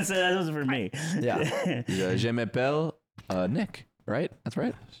 that was for me. Yeah. Je m'appelle Nick. Right? That's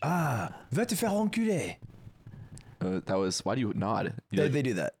right. Va te faire enculer. That was. Why do you nod? They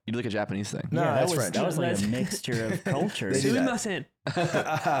do that. You do like a Japanese thing. No, Yeah, that's that was, French. That was like a That's- mixture of cultures. They do that. Sumimasen.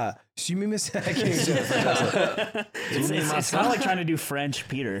 It's kind of like trying to do French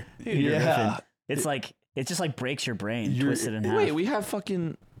Peter. Peter Yeah. Griffin. It's like, it just like breaks your brain, twisted in half. Wait, we have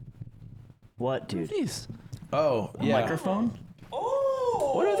fucking What, dude? these. Oh, yeah. Microphone?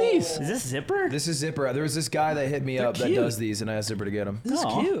 What are these? Is this Zipper? This is Zipper. There was this guy that hit me up that cute. does these, and I asked Zipper to get them. This is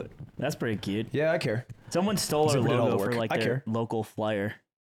Aw. cute. That's pretty cute. Yeah, I care. Someone stole our Zipper did all logo the work. for like I their care. local flyer.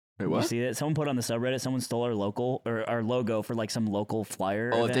 Wait, You what? see it? Someone put on the subreddit. Someone stole our our logo for like some local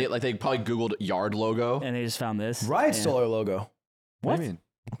flyer. Oh, event, they probably Googled yard logo. and they just found this. Riot Yeah. stole our logo. What do you mean?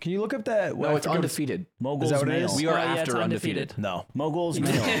 Can you look up that? No, it's undefeated. Moguls Is that what it Mail. is? We are yeah, after it's undefeated. undefeated. No. Moguls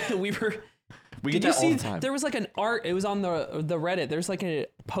Mail. we were. We Did get you that all see? the time. There was like an art. It was on the Reddit. There's like a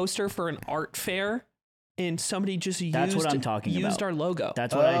poster for an art fair, and somebody just That's what I'm talking used about. our logo.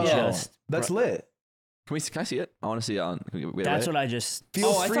 That's what I Oh, just. That's lit. Can I see it? I want to see it on. Can we That's wait? what I just. Feel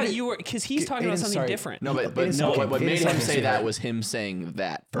I free thought to- you were because he's talking about Aiden's something sorry. different. No, but Aiden's no. talking- What made Aiden's him talking say sweetheart. that was him saying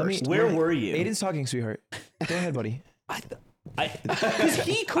that Let me- first. Where were you? Aiden's talking, sweetheart. Go ahead, buddy. Because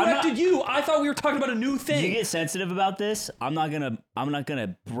he corrected you. I thought we were talking about a new You thing. get sensitive about this. I'm not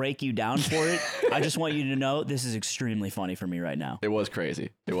gonna break you down for it. I just want you to know this is extremely funny for me right now, It was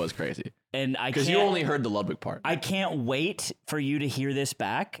crazy. It was crazy. and I Because can't. you only heard the Ludwig part. I can't wait for you to hear this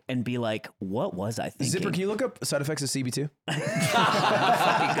back and be like, "What was I thinking?" Zipper, can you look up side effects of CB2?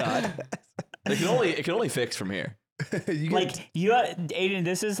 It can only fix from here. You get- Like Aiden,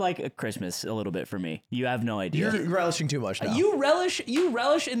 this is like a Christmas a little bit for me. You have no idea. you're relishing too much now. You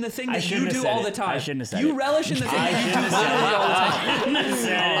relish in the thing I that you shouldn't have do said all it. the time. I shouldn't have said You it. relish in the thing I that you shouldn't do have literally all the time.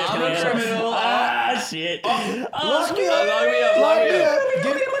 said it. I'm a criminal. Ah, shit. Lock me up. Lock me up. Lock Lock me me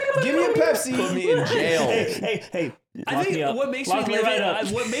up. Give me a Pepsi. Put me in jail. Hey. I lock me think up. what makes me Lock livid, right up.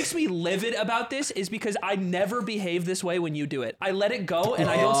 what makes me livid about this is because I never behave this way when you do it. I let it go and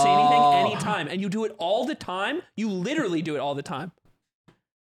I don't say anything anytime, and you do it all the time. You literally do it all the time.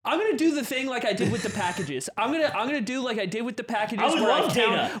 I'm gonna do the thing like I did with the packages. I'm gonna do like I did with the packages I would where love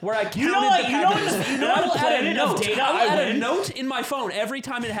data. where I counted You know what- the you know what- packages. you know And I what will add a planet of note. data I will I add a win? note in my phone every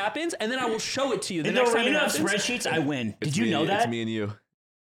time it happens, and then I will show it to you the In the next time it arena of happens. spreadsheets, I win. Did It's you me- know that? It's me and you.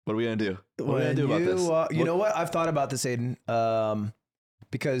 What are we gonna do? What are we gonna When do about this? you know what? I've thought about this, Aiden,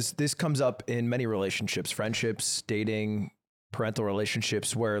 because this comes up in many relationships, friendships, dating, parental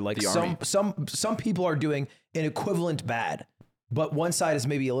relationships, where like The army. some people are doing an equivalent bad, but one side is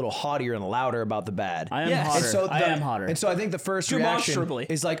maybe a little haughtier and louder about the bad. I am Yes. hotter. And so I am hotter. And so I think the first reaction Demonstrably.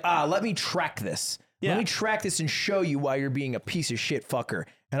 is like, let me track this. Yeah. Let me track this and show you why you're being a piece of shit fucker.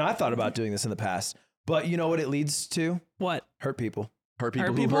 And I thought about doing this in the past, but you know what it leads to? What? Hurt people. Hurt people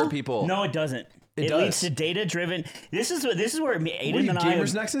Hurt who people? hurt people. No, it doesn't. It leads does. to data-driven. This is where What are Aiden you, and I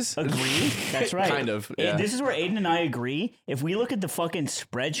Gamers Nexus? agree. That's right. Kind of, And yeah. this is where Aiden and I agree. If we look at the fucking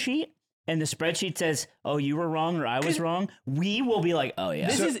spreadsheet, and the spreadsheet says, "Oh, you were wrong," or "I was wrong," we will be like, "Oh yeah."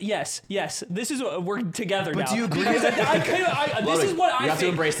 This is yes. This is what we're together now. do you agree? Because this is what I You have to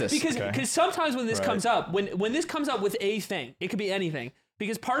think. embrace this. Because sometimes when this comes up, when this comes up with a thing, it could be anything.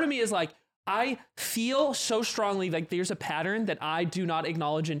 Because part of me is like, I feel so strongly like there's a pattern that I do not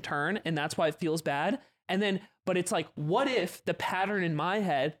acknowledge in turn, and that's why it feels bad. And then, but it's like, what if the pattern in my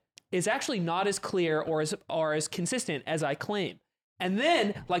head is actually not as clear or as consistent as I claim? And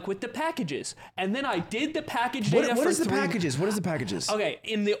then, like with the packages, and then I did the package data. What for is the 3 packages? What is the packages? Okay,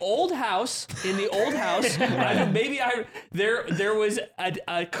 in the old house, there was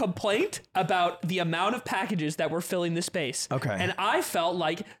a complaint about the amount of packages that were filling the space. Okay. And I felt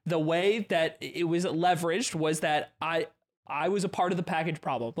like the way that it was leveraged was that I was a part of the package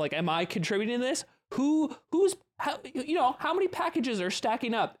problem. Like, am I contributing to this? How many packages are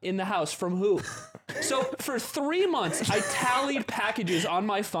stacking up in the house from who? So for 3 months, I tallied packages on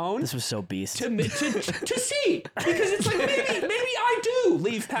my phone. This was so beast. To see, because it's like maybe I do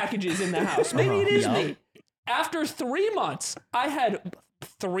leave packages in the house. Maybe it is me. After 3 months, I had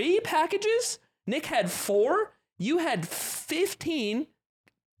 3 packages. Nick had 4. You had 15,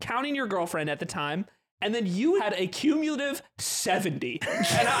 counting your girlfriend at the time. And then you had a cumulative 70.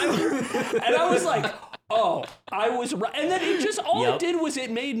 And I was like, oh, I was right. And then it just, all it did was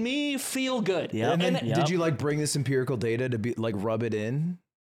it made me feel good. Yep. And then did you like bring this empirical data to be like rub it in?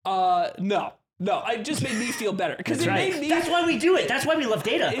 No, it just made me feel better. Because made me. That's why we do it. That's why we love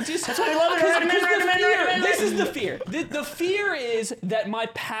data. That's why we love it. This is the fear. The fear is that my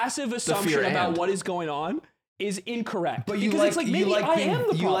passive assumption about what is going on is incorrect. But you because like, it's like, maybe I am the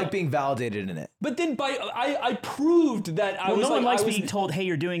problem. You like being validated in it. But then I proved that I was no one likes I was, being told, "Hey,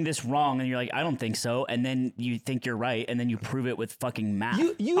 you're doing this wrong," and you're like, "I don't think so," and then you think you're right, and then you prove it with fucking math.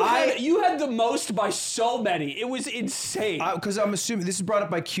 You had the most by so many. It was insane. Because I'm assuming this is brought up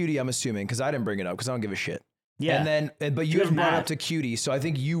by Cutie. I'm assuming because I didn't bring it up because I don't give a shit. Yeah. And then, but you Good haven't brought it math. up to Cutie, so I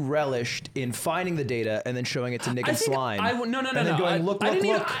think you relished in finding the data and then showing it to Nick and Slime. No. And then going, look. I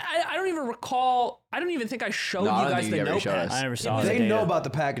don't even recall. I don't even think I showed you guys the notepad. I never saw They the data. know about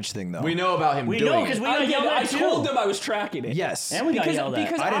the package thing though. We know about him We doing know because it. we got yelled I at too. told them I was tracking it. Yes. And we got yelled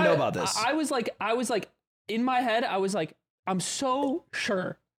at. I didn't know about this. I was like, in my head, I was like, I'm so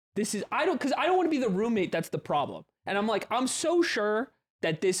sure this is. Because I don't want to be the roommate that's the problem. And I'm like, I'm so sure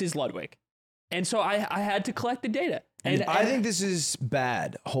that this is Ludwig. And so I had to collect the data. And I think this is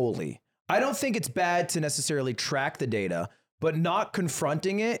bad, wholly. I don't think it's bad to necessarily track the data, but not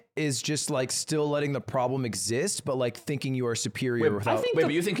confronting it is just like still letting the problem exist, but like thinking you are superior without.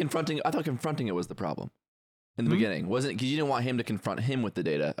 But you think confronting? I thought confronting it was the problem in the beginning, wasn't it? Because you didn't want him to confront him with the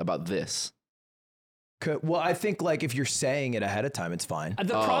data about this. Well, I think like if you're saying it ahead of time, it's fine. The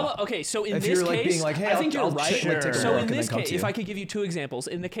problem, okay, so in If this you're like case, being like, hey, I think I'll you're right. take a So look in and this then come case, to if you. I could give you 2 examples,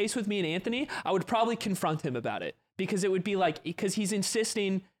 in the case with me and Anthony, I would probably confront him about it because it would be like, because he's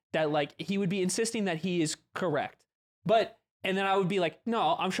insisting that like, he would be insisting that he is correct. And then I would be like,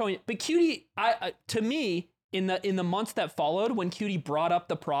 no, I'm showing it. But Cutie, to me, in the months that followed, when Cutie brought up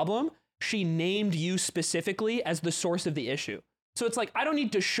the problem, she named you specifically as the source of the issue. So it's like, I don't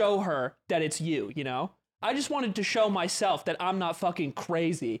need to show her that it's you, you know? I just wanted to show myself that I'm not fucking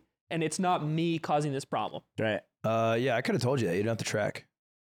crazy and it's not me causing this problem. Right. Yeah, I could have told you that. You don't have to track.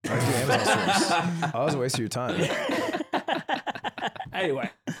 I was doing Amazon streams. I was wasting your time. Anyway.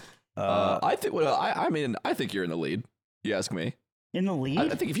 I think. Well, I mean, I think you're in the lead. You ask me. In the lead? I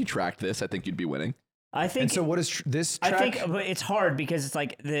think if you tracked this, I think you'd be winning. I think. And so, what is this track? I think but it's hard because it's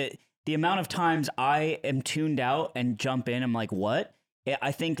like the amount of times I am tuned out and jump in. I'm like, what?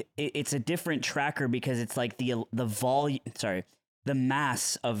 I think it's a different tracker because it's like the volume. Sorry, the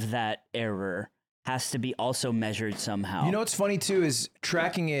mass of that error has to be also measured somehow. You know what's funny too is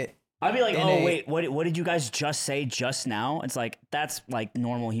tracking it. I'd be like, oh wait, what did you guys just say just now? It's like that's like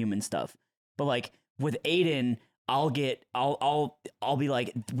normal human stuff. But like with Aiden, I'll be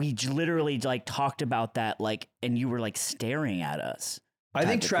like, we literally like talked about that like, and you were like staring at us. I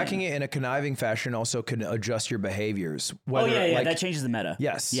think tracking it in a conniving fashion also can adjust your behaviors. Whether, yeah, that changes the meta.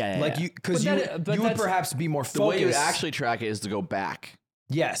 Yes. Yeah. Like you, because you would perhaps be more focused. The way you actually track it is to go back.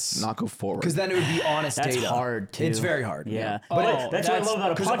 Yes. Not go forward. Because then it would be honest That's data. hard too. It's very hard. Yeah. But That's what I love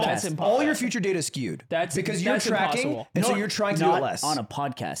about a podcast. All your future data is skewed. Because you're tracking, impossible. and so you're trying to do it less. On a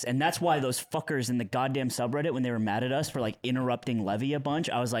podcast. And that's why those fuckers in the goddamn subreddit, when they were mad at us for like interrupting Levy a bunch,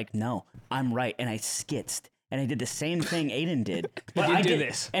 I was like, no, I'm right. And I skitzed. And I did the same thing Aiden did. But You I did did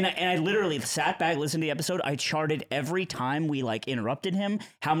this. And I literally sat back, listened to the episode. I charted every time we like interrupted him,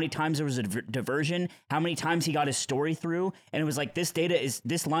 how many times there was a diversion, how many times he got his story through. And it was like,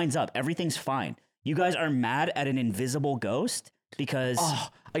 this lines up. Everything's fine. You guys are mad at an invisible ghost. because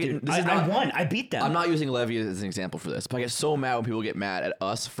dude, this is I not- won. I beat them. I'm not using Levy as an example for this, but I get so mad when people get mad at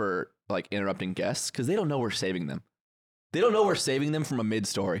us for like interrupting guests because they don't know we're saving them. They don't know we're saving them from a mid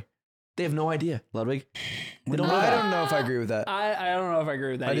story. They have no idea, Ludwig. They don't know I that. don't know if I agree with that. I don't know if I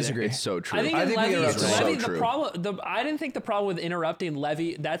agree with that. I either. disagree. It's so true. I think, I think we Levy, interrupted. So Levy the true. problem. I didn't think the problem with interrupting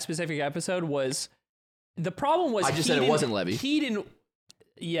Levy that specific episode was the problem was I just he said it didn't- wasn't Levy. He didn't.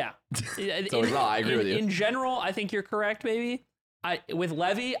 Yeah. So it's not. I agree with you. In general, I think you're correct, baby. With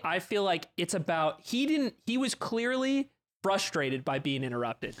Levy, I feel like it's about he was clearly frustrated by being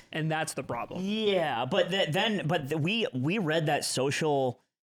interrupted, and that's the problem. Yeah, but we read that social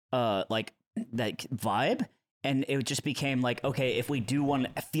like that vibe, and it just became like, okay, if we do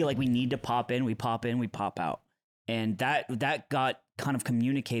want to feel like we need to pop in, we pop out, and that got kind of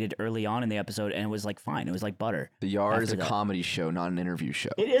communicated early on in the episode, and it was like fine, it was like butter. The Yard is after a that. comedy show, not an interview show.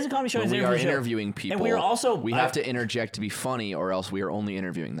 It is a comedy show. When it's an we are interview show. interviewing people, and we are also we have to interject to be funny, or else we are only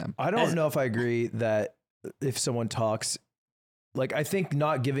interviewing them. I don't As- know if I agree that if someone talks, like I think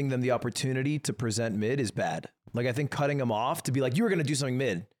not giving them the opportunity to present mid is bad. Like I think cutting them off to be like, you were going to do something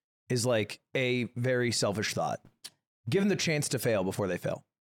mid is like a very selfish thought. Give them the chance to fail before they fail.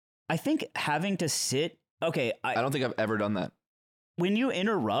 I think having to sit. Okay, I don't think I've ever done that. when you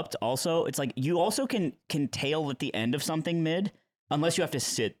interrupt, also, it's like you also can tail at the end of something mid, unless you have to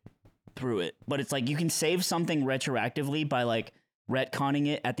sit through it. But it's like you can save something retroactively by like retconning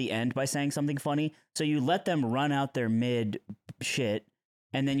it at the end by saying something funny. So you let them run out their mid shit,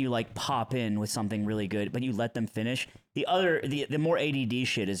 and then you like pop in with something really good, but you let them finish. The more ADD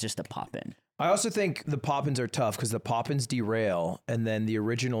shit is just a pop in. I also think the pop-ins are tough because the pop-ins derail and then the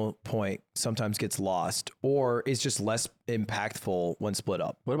original point sometimes gets lost or is just less impactful when split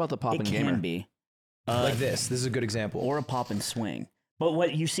up. What about the pop It and can gamer? be. Like this. This is a good example. Or a pop and swing. But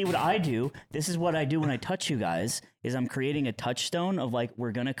what you see, what I do, this is what I do when I touch you guys, is I'm creating a touchstone of like,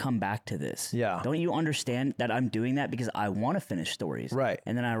 we're going to come back to this. Yeah. Don't you understand that I'm doing that because I want to finish stories? Right.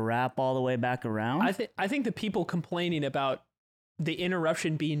 And then I wrap all the way back around. I think the people complaining about the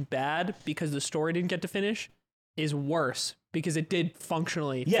interruption being bad because the story didn't get to finish is worse because it did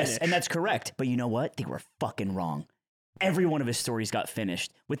functionally Yes, finish. and that's correct. But you know what? They were fucking wrong. Every one of his stories got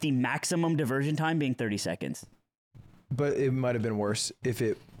finished with the maximum diversion time being 30 seconds. But it might have been worse if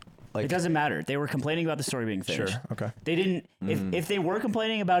it like It doesn't matter. They were complaining about the story being finished. Sure. Okay. They didn't. If they were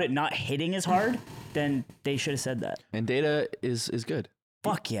complaining about it not hitting as hard, then they should have said that. And data is good.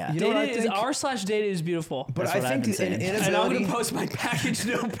 Fuck yeah. You know what I Data is think? r/data is beautiful. But That's I what I've think been an saying. And I'm inability. gonna post my package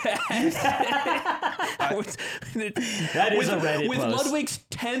notepad. That is a Reddit with post. Ludwig's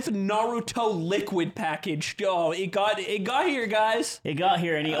 10th Naruto liquid package. Oh, it got here, guys. It got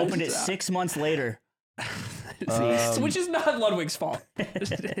here and he opened it 6 months later. Which is not Ludwig's fault.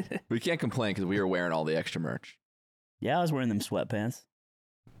 We can't complain because we were wearing all the extra merch. Yeah, I was wearing them sweatpants.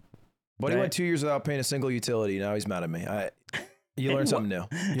 Buddy Right. went 2 years without paying a single utility. Now he's mad at me. You learned something new.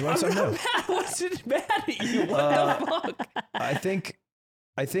 You learned something new. I wasn't mad at you. What the fuck?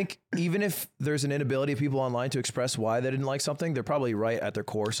 I think even if there's an inability of people online to express why they didn't like something, they're probably right at their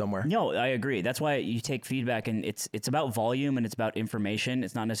core somewhere. No, I agree. That's why you take feedback and it's about volume and it's about information.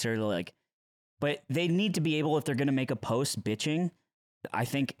 It's not necessarily like, but they need to be able, if they're going to make a post bitching, I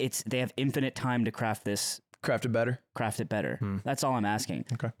think they have infinite time to craft Crafted better. it better. That's all I'm asking.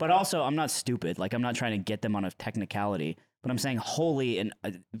 Okay. But also, I'm not stupid. Like, I'm not trying to get them on a technicality, but I'm saying, holy, and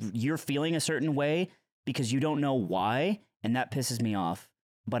you're feeling a certain way because you don't know why, and that pisses me off,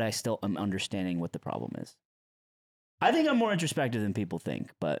 but I still am understanding what the problem is. I think I'm more introspective than people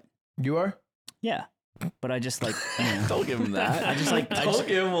think, but You are? yeah. But I just like, you know, Don't give him that. I just like, Don't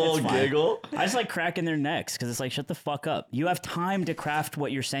give him a little it's fine. giggle. I just like cracking their necks because it's like, shut the fuck up. You have time to craft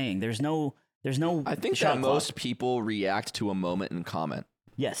what you're saying. There's no. I think shot that clock. most people react to a moment and comment,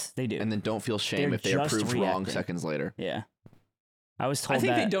 Yes, they do. and then don't feel shame They're if they are just proved wrong reacting. seconds later. yeah. I was told I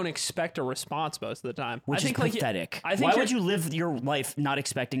think that. they don't expect a response most of the time. Which I think is like pathetic. I think Why would you're- you live your life not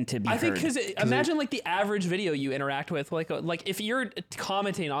expecting to be I think heard? because imagine like the average video you interact with, like if you're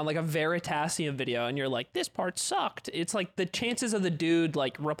commenting on like a Veritasium video and you're like, this part sucked. It's like the chances of the dude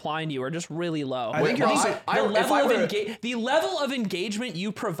like replying to you are just really low. I think you're also. The level of engagement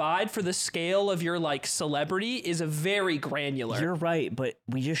you provide for the scale of your like celebrity is a very granular. You're right, but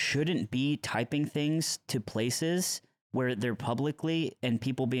we just shouldn't be typing things to places where they're publicly and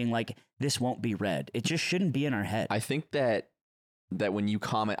people being like, this won't be read. It just shouldn't be in our head. I think that when you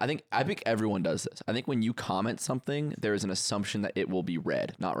comment, I think everyone does this. I think when you comment something, there is an assumption that it will be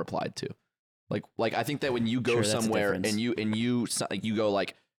read, not replied to. Like I think that when you go Sure, that's the somewhere difference. and you go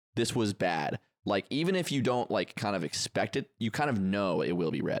like, this was bad, like even if you don't like kind of expect it, you kind of know it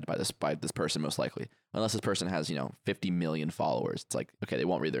will be read by this person most likely. Unless this person has 50 million followers, it's like okay, they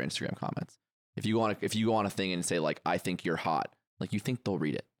won't read their Instagram comments. If you go on a thing and say like I think you're hot, like you think they'll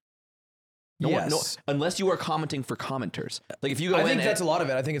read it. Yes. Unless you are commenting for commenters. Like if you go I in, think that's a lot of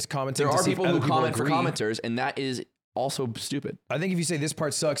it. I think it's commenting. there to are see if people other who comment for agree. commenters, and that is also stupid. I think if you say this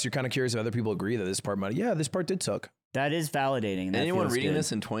part sucks, you're kind of curious if other people agree that this part might. Yeah, this part did suck. That is validating. That Anyone feels reading good.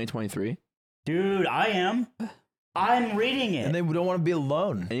 this in 2023? Dude, I am. I'm reading it. And they don't want to be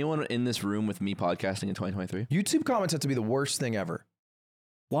alone. Anyone in this room with me podcasting in 2023? YouTube comments have to be the worst thing ever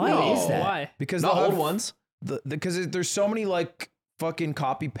Why No. is that? Why? because Not they'll old have ones. because there's so many like fucking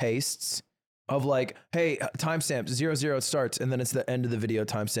copy pastes of like, hey, timestamp 00 it starts, and then it's the end of the video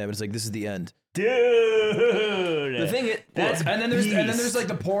timestamp. It's like this is the end. Dude. The thing is, That's And then there's beast. like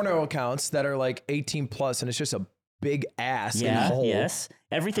the porno accounts that are like 18 plus, and it's just a big ass in a Yeah, hole. yes.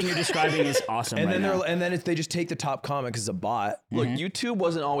 Everything you're describing is awesome And right then now. they just take the top comment because it's a bot. look, YouTube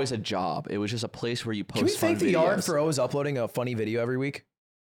wasn't always a job. It was just a place where you post Can we fun thank the videos. Yard for always uploading a funny video every week?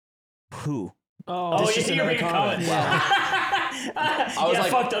 Who? Oh, This is just another comment. I was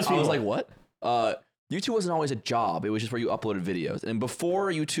like, fuck those people. I was like, what? YouTube wasn't always a job. It was just where you uploaded videos. And before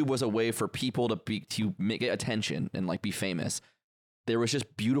YouTube was a way for people to get attention and like be famous, there was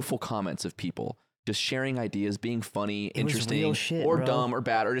just beautiful comments of people just sharing ideas, being funny, was interesting, real shit, or bro. dumb or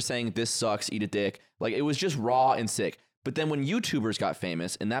bad, or just saying this sucks, eat a dick. Like it was just raw and sick. But then when YouTubers got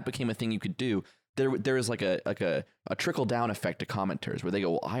famous and that became a thing you could do, there is like a trickle down effect to commenters where they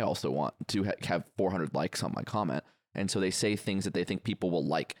go, well, I also want to have 400 likes on my comment, and so they say things that they think people will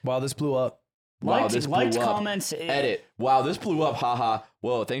like. Wow, this blew up. Wow, liked, this blew liked up. comments. Edit. Wow, this blew up. Haha.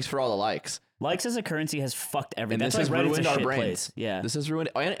 Whoa, thanks for all the likes. Likes as a currency has fucked everything. And That's this why has Reddit's ruined a our shit brains. place. Yeah. This has ruined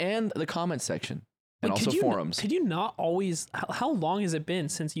and the comment section and Wait, also forums. Could you not always? How long has it been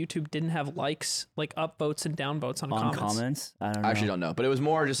since YouTube didn't have likes, like upvotes and downvotes on on comments? comments. I don't know. I actually don't know, but it's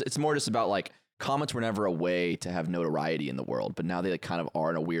more just about like comments were never a way to have notoriety in the world, but now they like kind of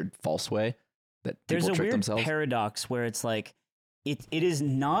are in a weird false way that There's people a trick weird themselves. paradox where it's like it is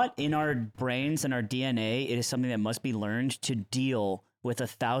not in our brains and our DNA. It is something that must be learned to deal with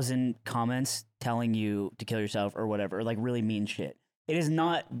 1,000 comments telling you to kill yourself or whatever, or like really mean shit. It is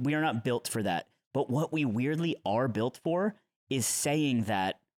not. We are not built for that. But what we weirdly are built for is saying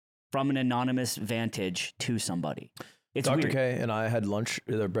that from an anonymous vantage to somebody. It's Dr. weird. K and I had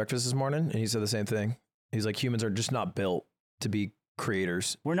breakfast this morning, and he said the same thing. He's like, humans are just not built to be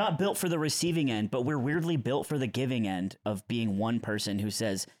creators. We're not built for the receiving end, but we're weirdly built for the giving end of being one person who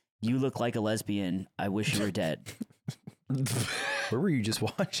says, "You look like a lesbian. I wish you were dead." Where were you just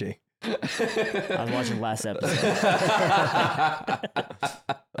watching? I was watching the last episode.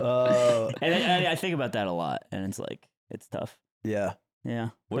 And I think about that a lot, and it's like, it's tough. Yeah. Yeah.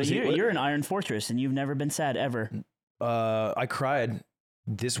 What But is he- you're, what- you're an Iron Fortress, and you've never been sad ever. I cried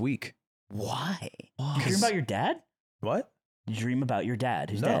this week. Why? You dream about your dad? What? You dream about your dad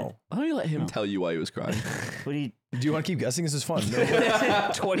who's dead. No. Why don't you let him No. tell you why he was crying? What do you... Do you want to keep guessing? This is fun. No.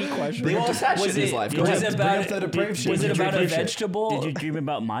 20 questions. They all had shit Was in his it- life. did Go you- ahead. Was it Bring about up the depraved shit. Was it Did you about a depraved shit? vegetable? Did you dream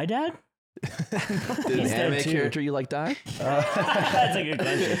about my dad? Did an He's dead anime too. character you like die? That's a good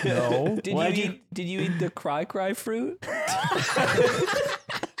question. No. Why'd you- Did you eat the cry fruit?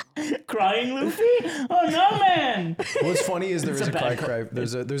 Crying Luffy? Oh no, man! What's funny is there It's is a a cry bad cry.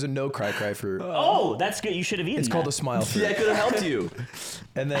 There's a no cry fruit. Oh, that's good. You should have eaten It's that. called a smile fruit. Yeah, I could have helped you.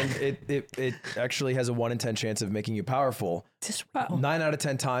 And then it actually has a 1 in 10 chance of making you powerful. This 9 out of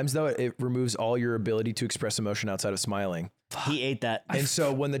 10 times though, it removes all your ability to express emotion outside of smiling. He ate that. And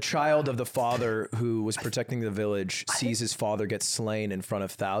so when the child of the father who was protecting the village sees his father get slain in front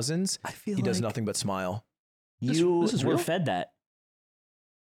of thousands, feel he does like nothing but smile. You this is were real? fed that.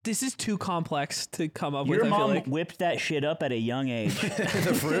 this is too complex to come up Your with. I feel mom like. whipped that shit up at a young age.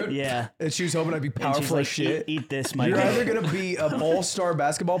 The fruit? Yeah. And she was hoping I'd be And she's powerful like, as shit. Eat this, my You're girl. either going to be an all-star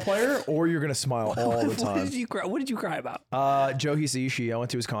basketball player or you're going to smile all the What time. did you cry? What did you cry about? Joe Hisaishi, I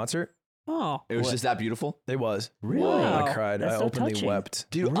went to his concert. Oh, It was just that beautiful. It was. Really? Wow. I cried. That's I so openly touching. wept.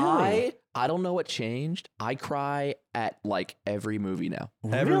 Dude, Really? I don't know what changed. I cry at like every movie now.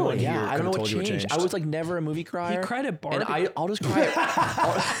 Everyone Really? here Yeah, I don't know could've what told you what changed. changed. I was like never a movie crier. he cried at Barbie. and I'll just cry.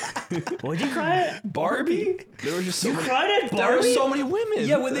 What'd you cry at? Barbie? There was just so You many, cried at there were Barbie? so many women.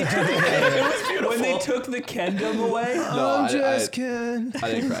 yeah, when they took it was beautiful. when they took the Kendom away. No, I'm I just kidding.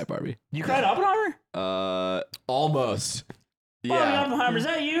 didn't cry at Barbie. You cried at Oppenheimer? Almost. Barbie Yeah. Oppenheimer, is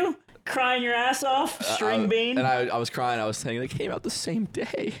that you? Crying your ass off? String bean? And I was crying. I was saying they came out the same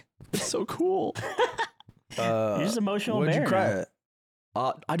day. It's so cool. You're just emotional What'd you bear cry now.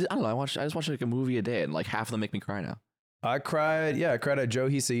 at? I don't know. I just watch like a movie a day, and like half of them make me cry now. I cried at Joe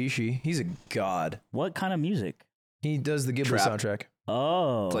Hisaishi. He's a god. What kind of music? He does the Ghibli Trap. soundtrack.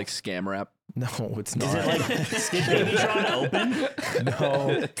 Oh. It's like scam rap. No, it's not. Is it like Did Babytron open?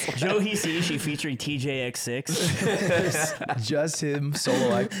 No, Joe Hisaishi featuring TJX6. just him solo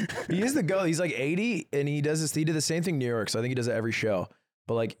life. He is the GOAT. He's like 80 and he does this. He did the same thing in New York. So I think he does it every show.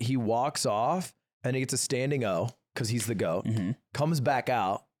 But like he walks off and he gets a standing O because he's the GOAT. Comes back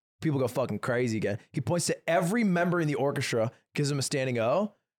out. People go fucking crazy again. He points to every member in the orchestra, gives him a standing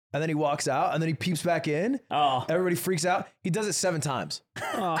O. And then he walks out, and then he peeps back in. Oh. Everybody freaks out. He does it 7 times.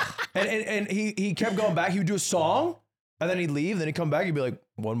 And he kept going back. He would do a song, and then he'd leave. Then he'd come back. He'd be like,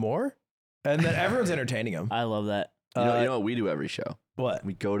 one more? And then everyone's entertaining him. I love that. You know what we do every show? What?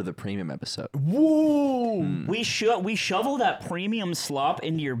 We go to the premium episode. Woo! We shovel that premium slop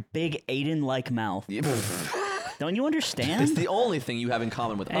into your big Aiden-like mouth. Don't you understand? It's the only thing you have in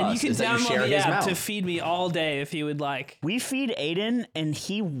common with And us you can is that you share download the his app mouth. to feed me all day if you would like. We feed Aiden, and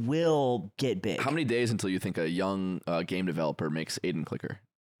he will get big. How many days until you think a young game developer makes Aiden Clicker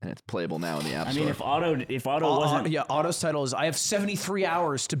and it's playable now in the App I Store? mean, if Otto wasn't, Yeah, Otto's title is, I have 73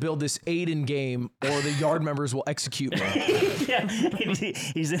 hours to build this Aiden game, or the yard members will execute me. yeah,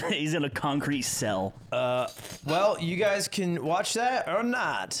 he's in a concrete cell. Well, you guys can watch that or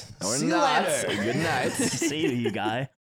not. Or See you not. later. Good night. See you guy.